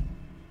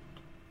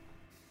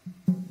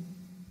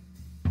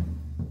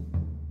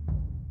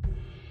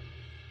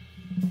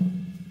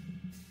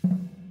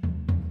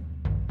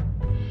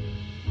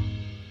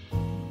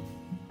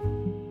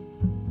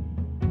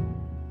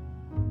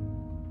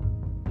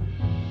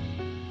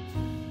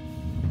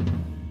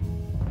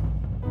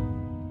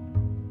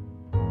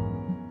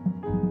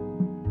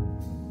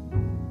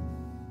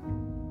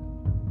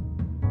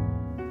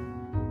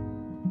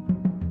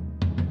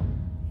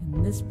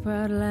 This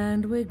proud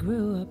land we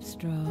grew up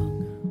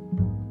strong.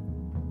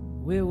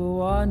 We were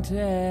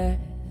wanted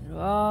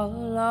all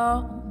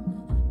along.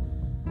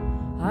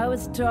 I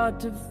was taught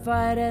to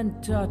fight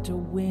and taught to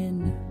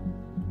win.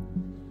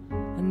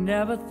 I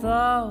never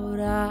thought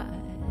I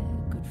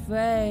could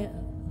fail.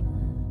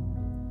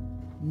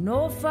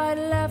 No fight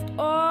left,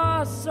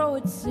 or so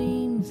it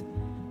seems.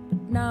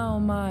 But now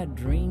my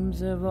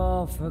dreams have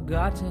all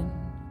forgotten.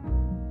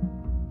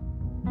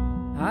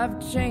 I've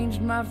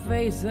changed my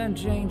face and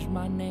changed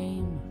my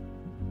name,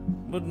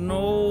 but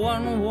no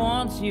one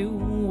wants you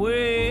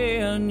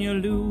when you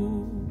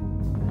lose.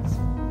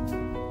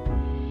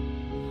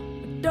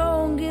 But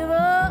don't give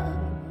up,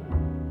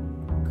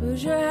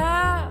 'cause you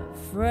have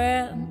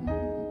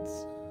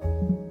friends.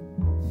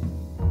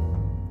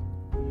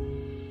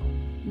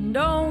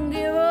 Don't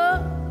give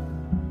up,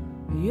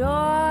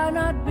 you're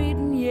not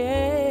beaten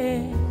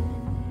yet.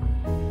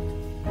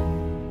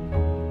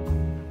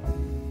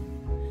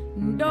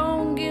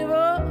 Don't give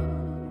up,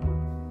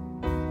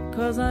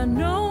 'cause I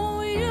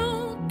know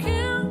you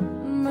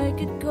can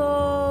make it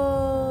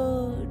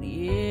good,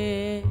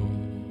 yeah.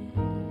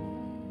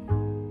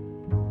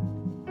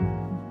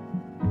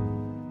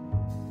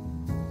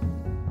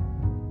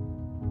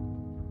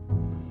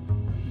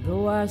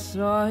 Though I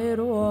saw it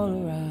all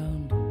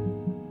around, I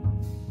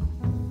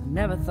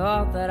never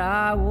thought that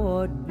I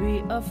would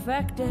be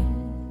affected.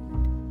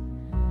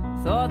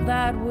 Thought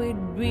that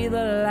we'd be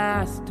the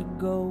last to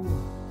go.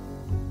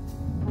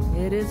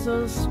 It is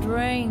so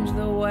strange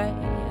the way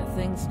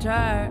things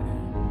turn.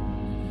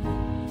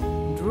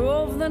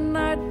 Drove the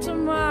night to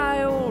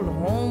my old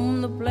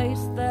home, the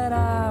place that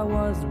I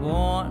was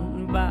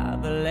born by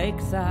the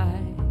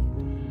lakeside.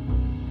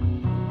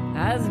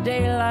 As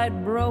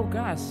daylight broke,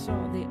 I saw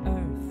the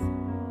earth,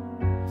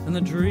 and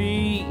the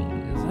trees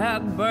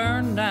had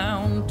burned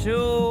down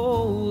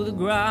to the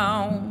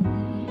ground.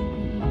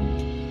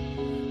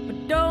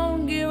 But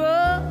don't give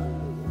up,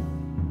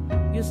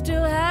 you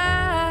still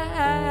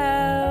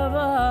have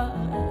us.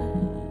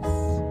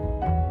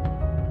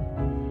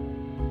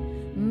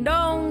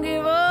 Don't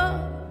give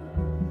up,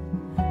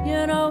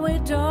 you know we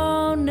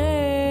don't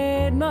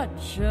need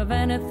much of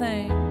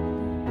anything.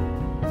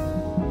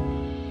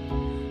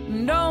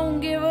 Don't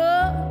give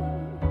up,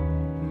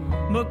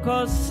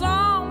 because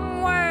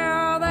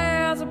somewhere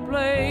there's a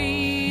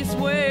place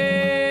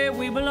where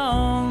we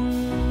belong.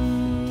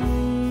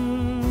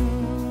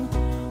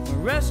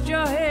 Rest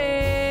your head,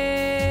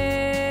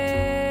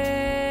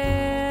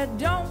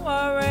 don't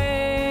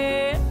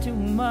worry too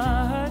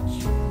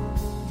much.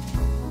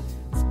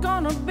 It's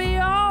gonna be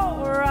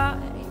alright.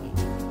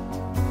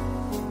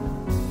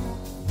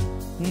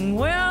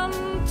 When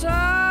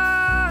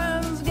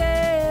times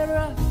get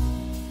rough,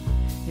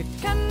 you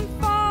can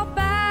fall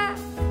back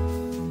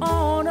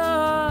on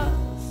us,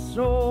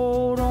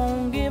 so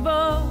don't give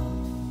up.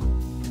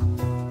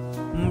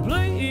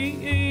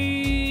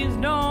 Please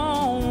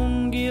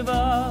don't give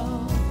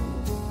up.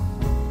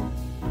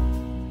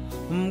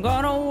 I'm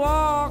gonna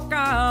walk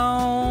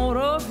out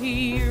of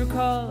here,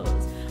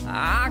 'cause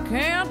I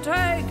can't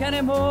take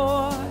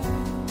anymore.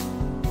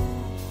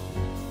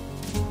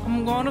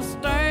 I'm gonna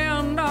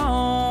stand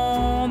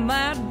on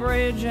that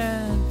bridge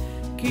and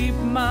keep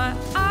my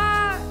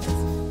eyes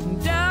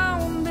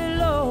down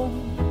below.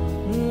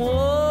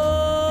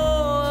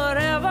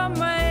 Whatever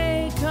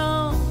may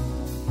come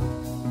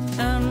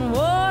and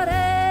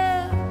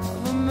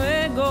whatever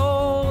may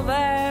go,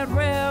 that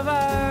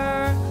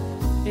river,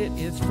 it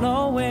is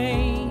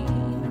flowing.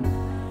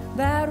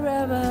 That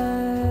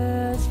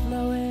river's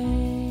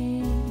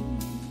flowing.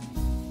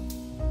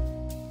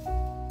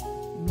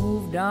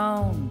 Moved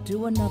on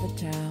to another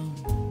town.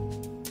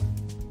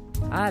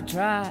 I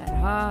tried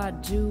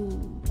hard to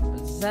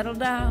settle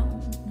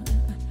down,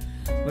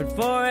 but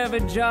for every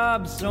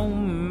job so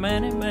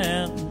many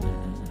men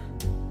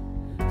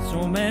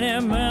so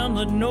many men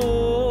that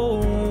no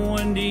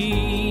one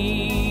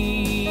needs.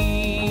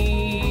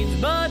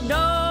 But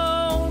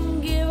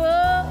don't give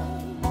up,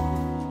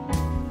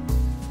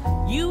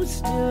 you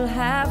still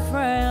have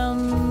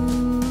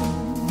friends.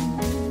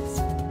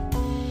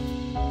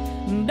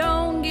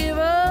 Don't give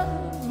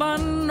up, I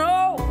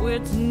know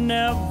it's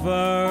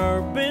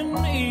never been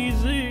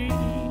easy.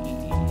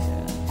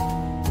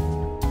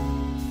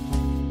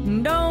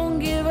 Don't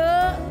give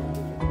up,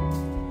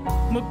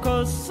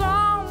 because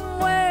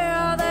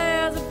somewhere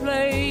there's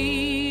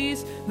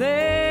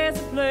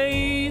a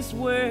place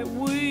where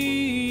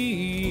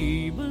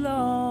we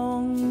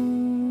belong.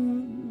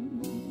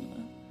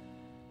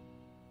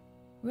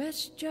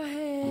 Rest your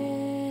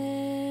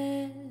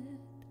head,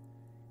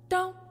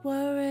 don't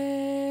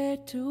worry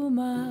too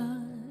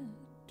much.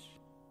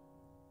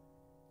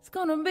 It's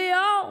gonna be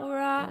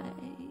alright.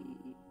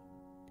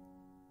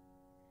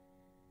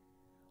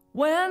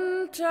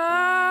 When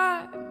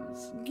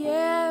times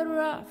get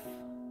rough,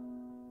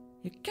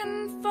 you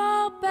can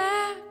fall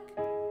back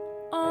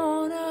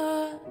on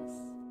us.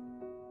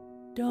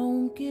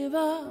 Don't give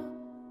up,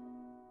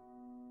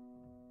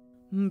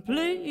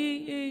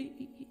 please.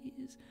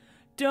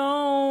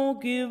 Don't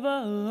give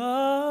up.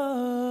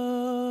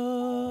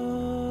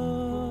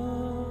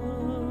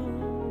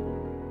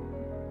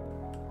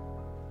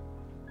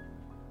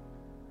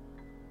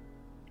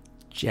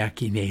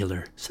 Jackie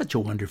Naylor, such a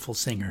wonderful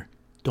singer.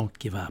 Don't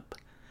give up.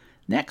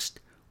 Next,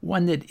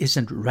 one that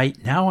isn't right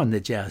now on the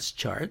jazz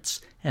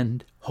charts,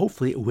 and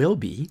hopefully it will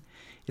be.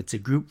 It's a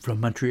group from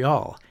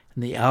Montreal,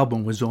 and the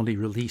album was only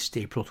released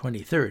April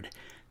 23rd.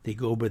 They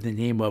go by the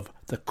name of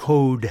the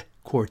Code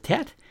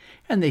Quartet,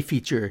 and they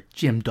feature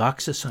Jim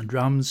Doxas on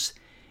drums,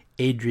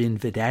 Adrian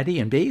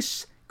Vedati on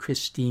bass,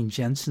 Christine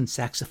Jensen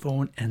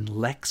saxophone, and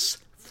Lex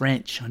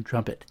French on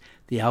trumpet.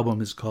 The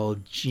album is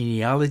called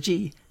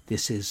Genealogy.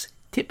 This is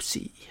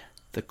Tipsy,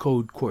 the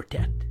Code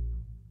Quartet.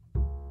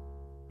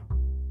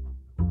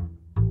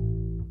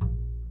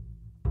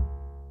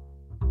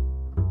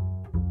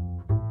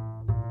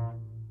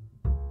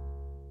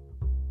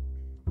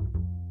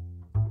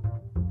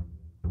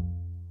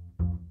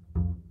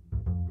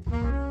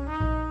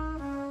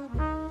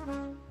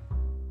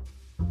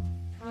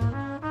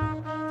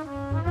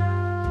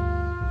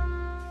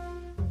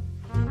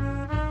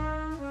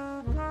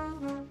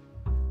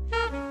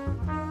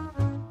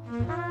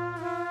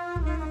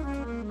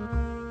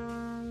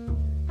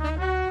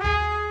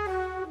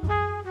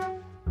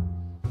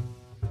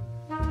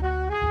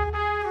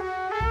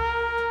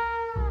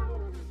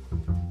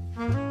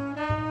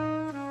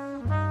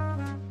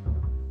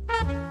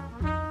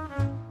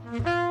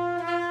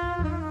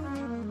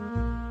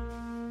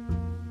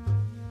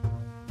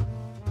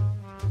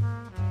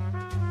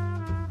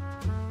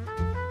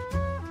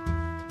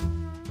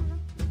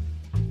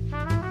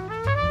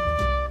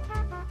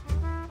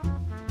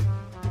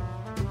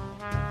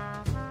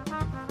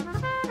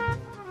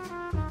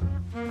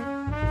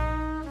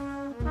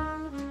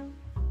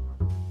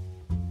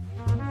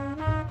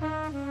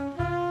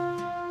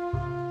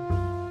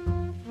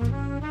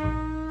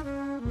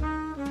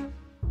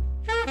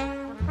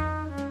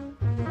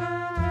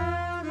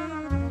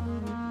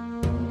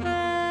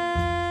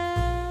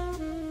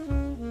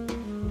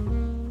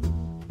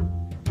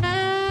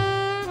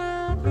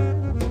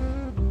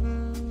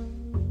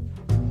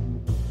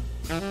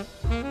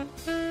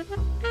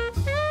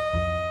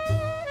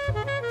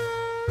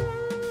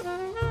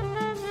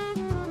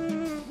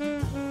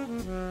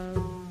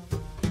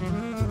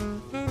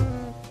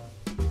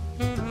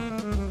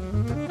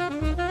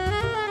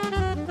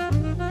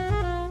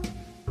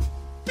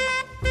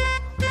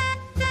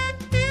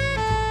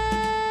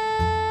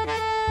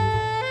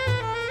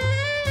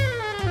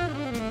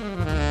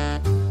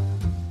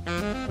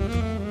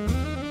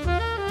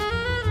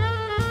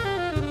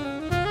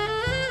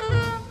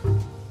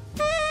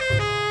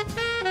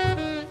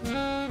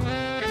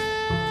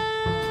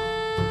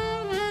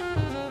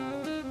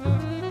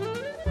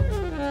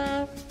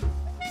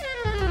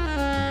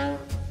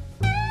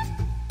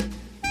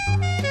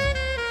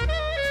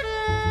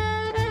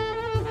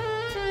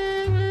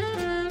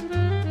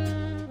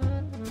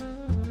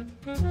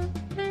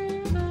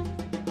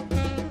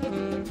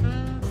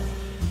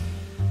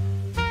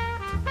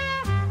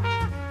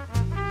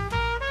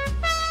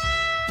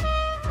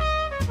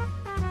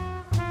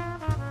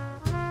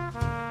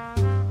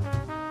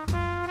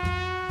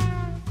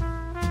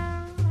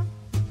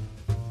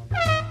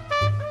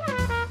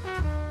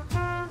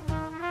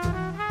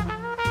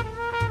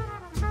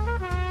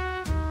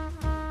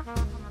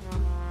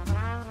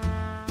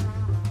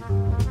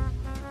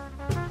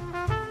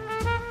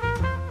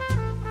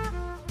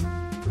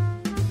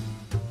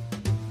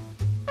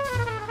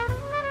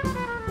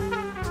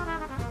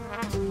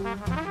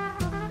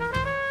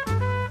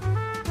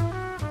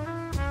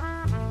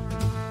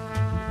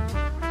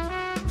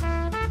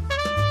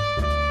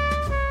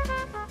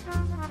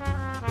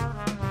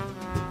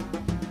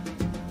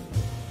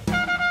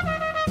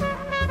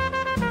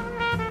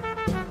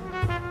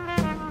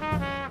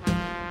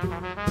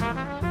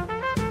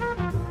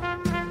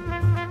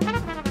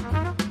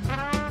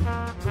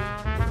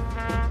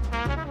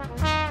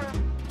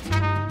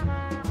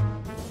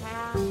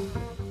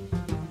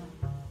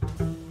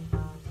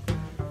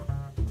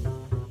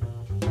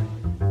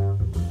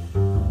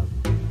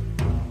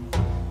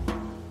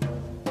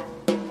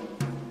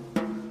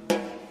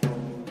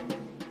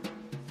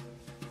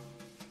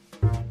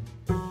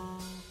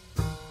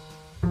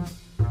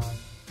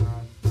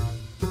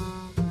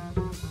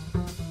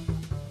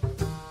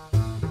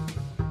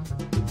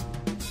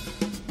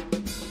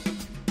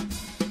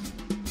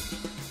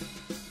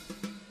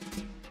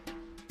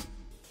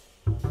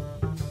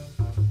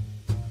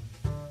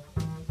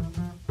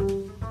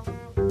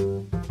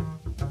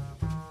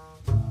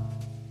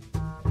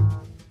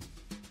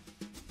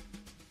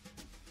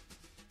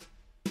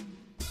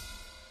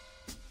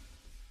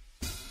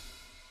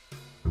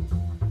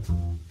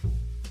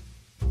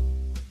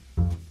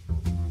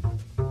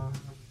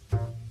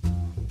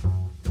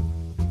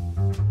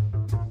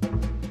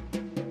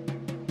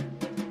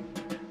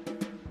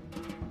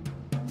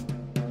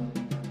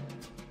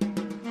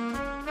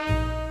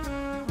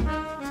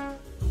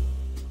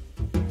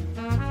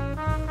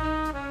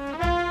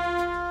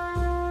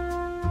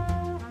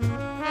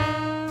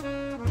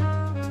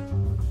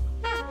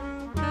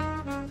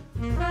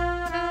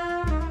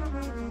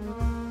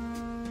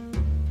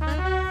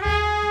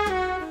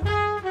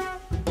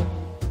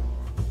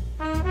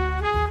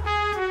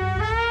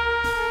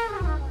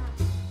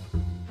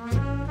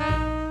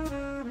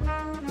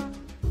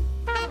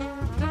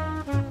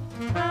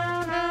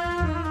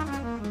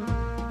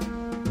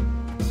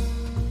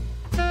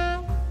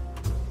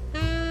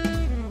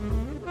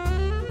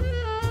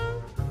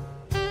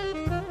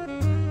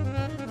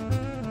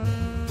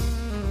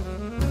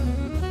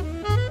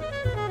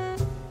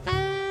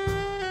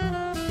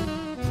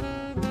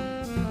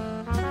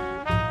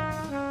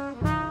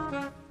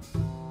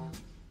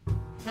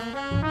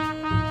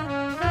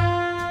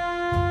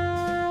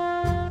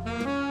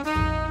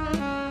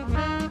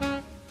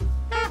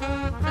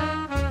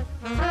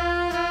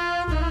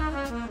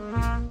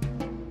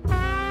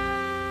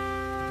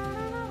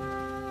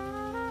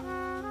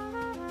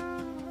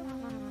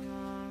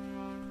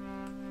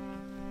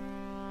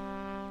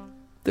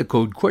 the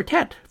Code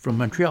Quartet from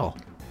Montreal.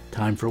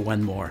 Time for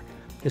one more.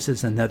 This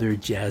is another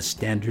Jazz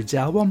Standards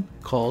album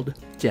called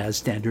Jazz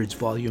Standards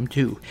Volume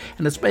 2,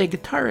 and it's by a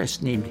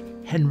guitarist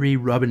named Henry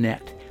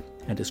Robinette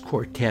and his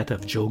quartet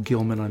of Joe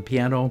Gilman on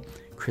piano,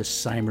 Chris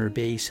Seimer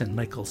bass, and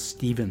Michael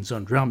Stevens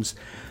on drums.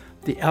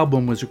 The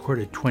album was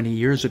recorded 20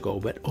 years ago,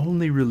 but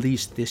only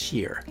released this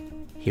year.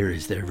 Here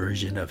is their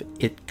version of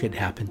It Could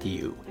Happen to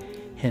You,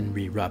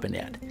 Henry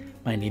Robinette.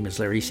 My name is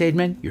Larry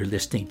Sadman. You're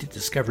listening to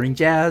Discovering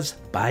Jazz.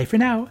 Bye for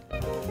now.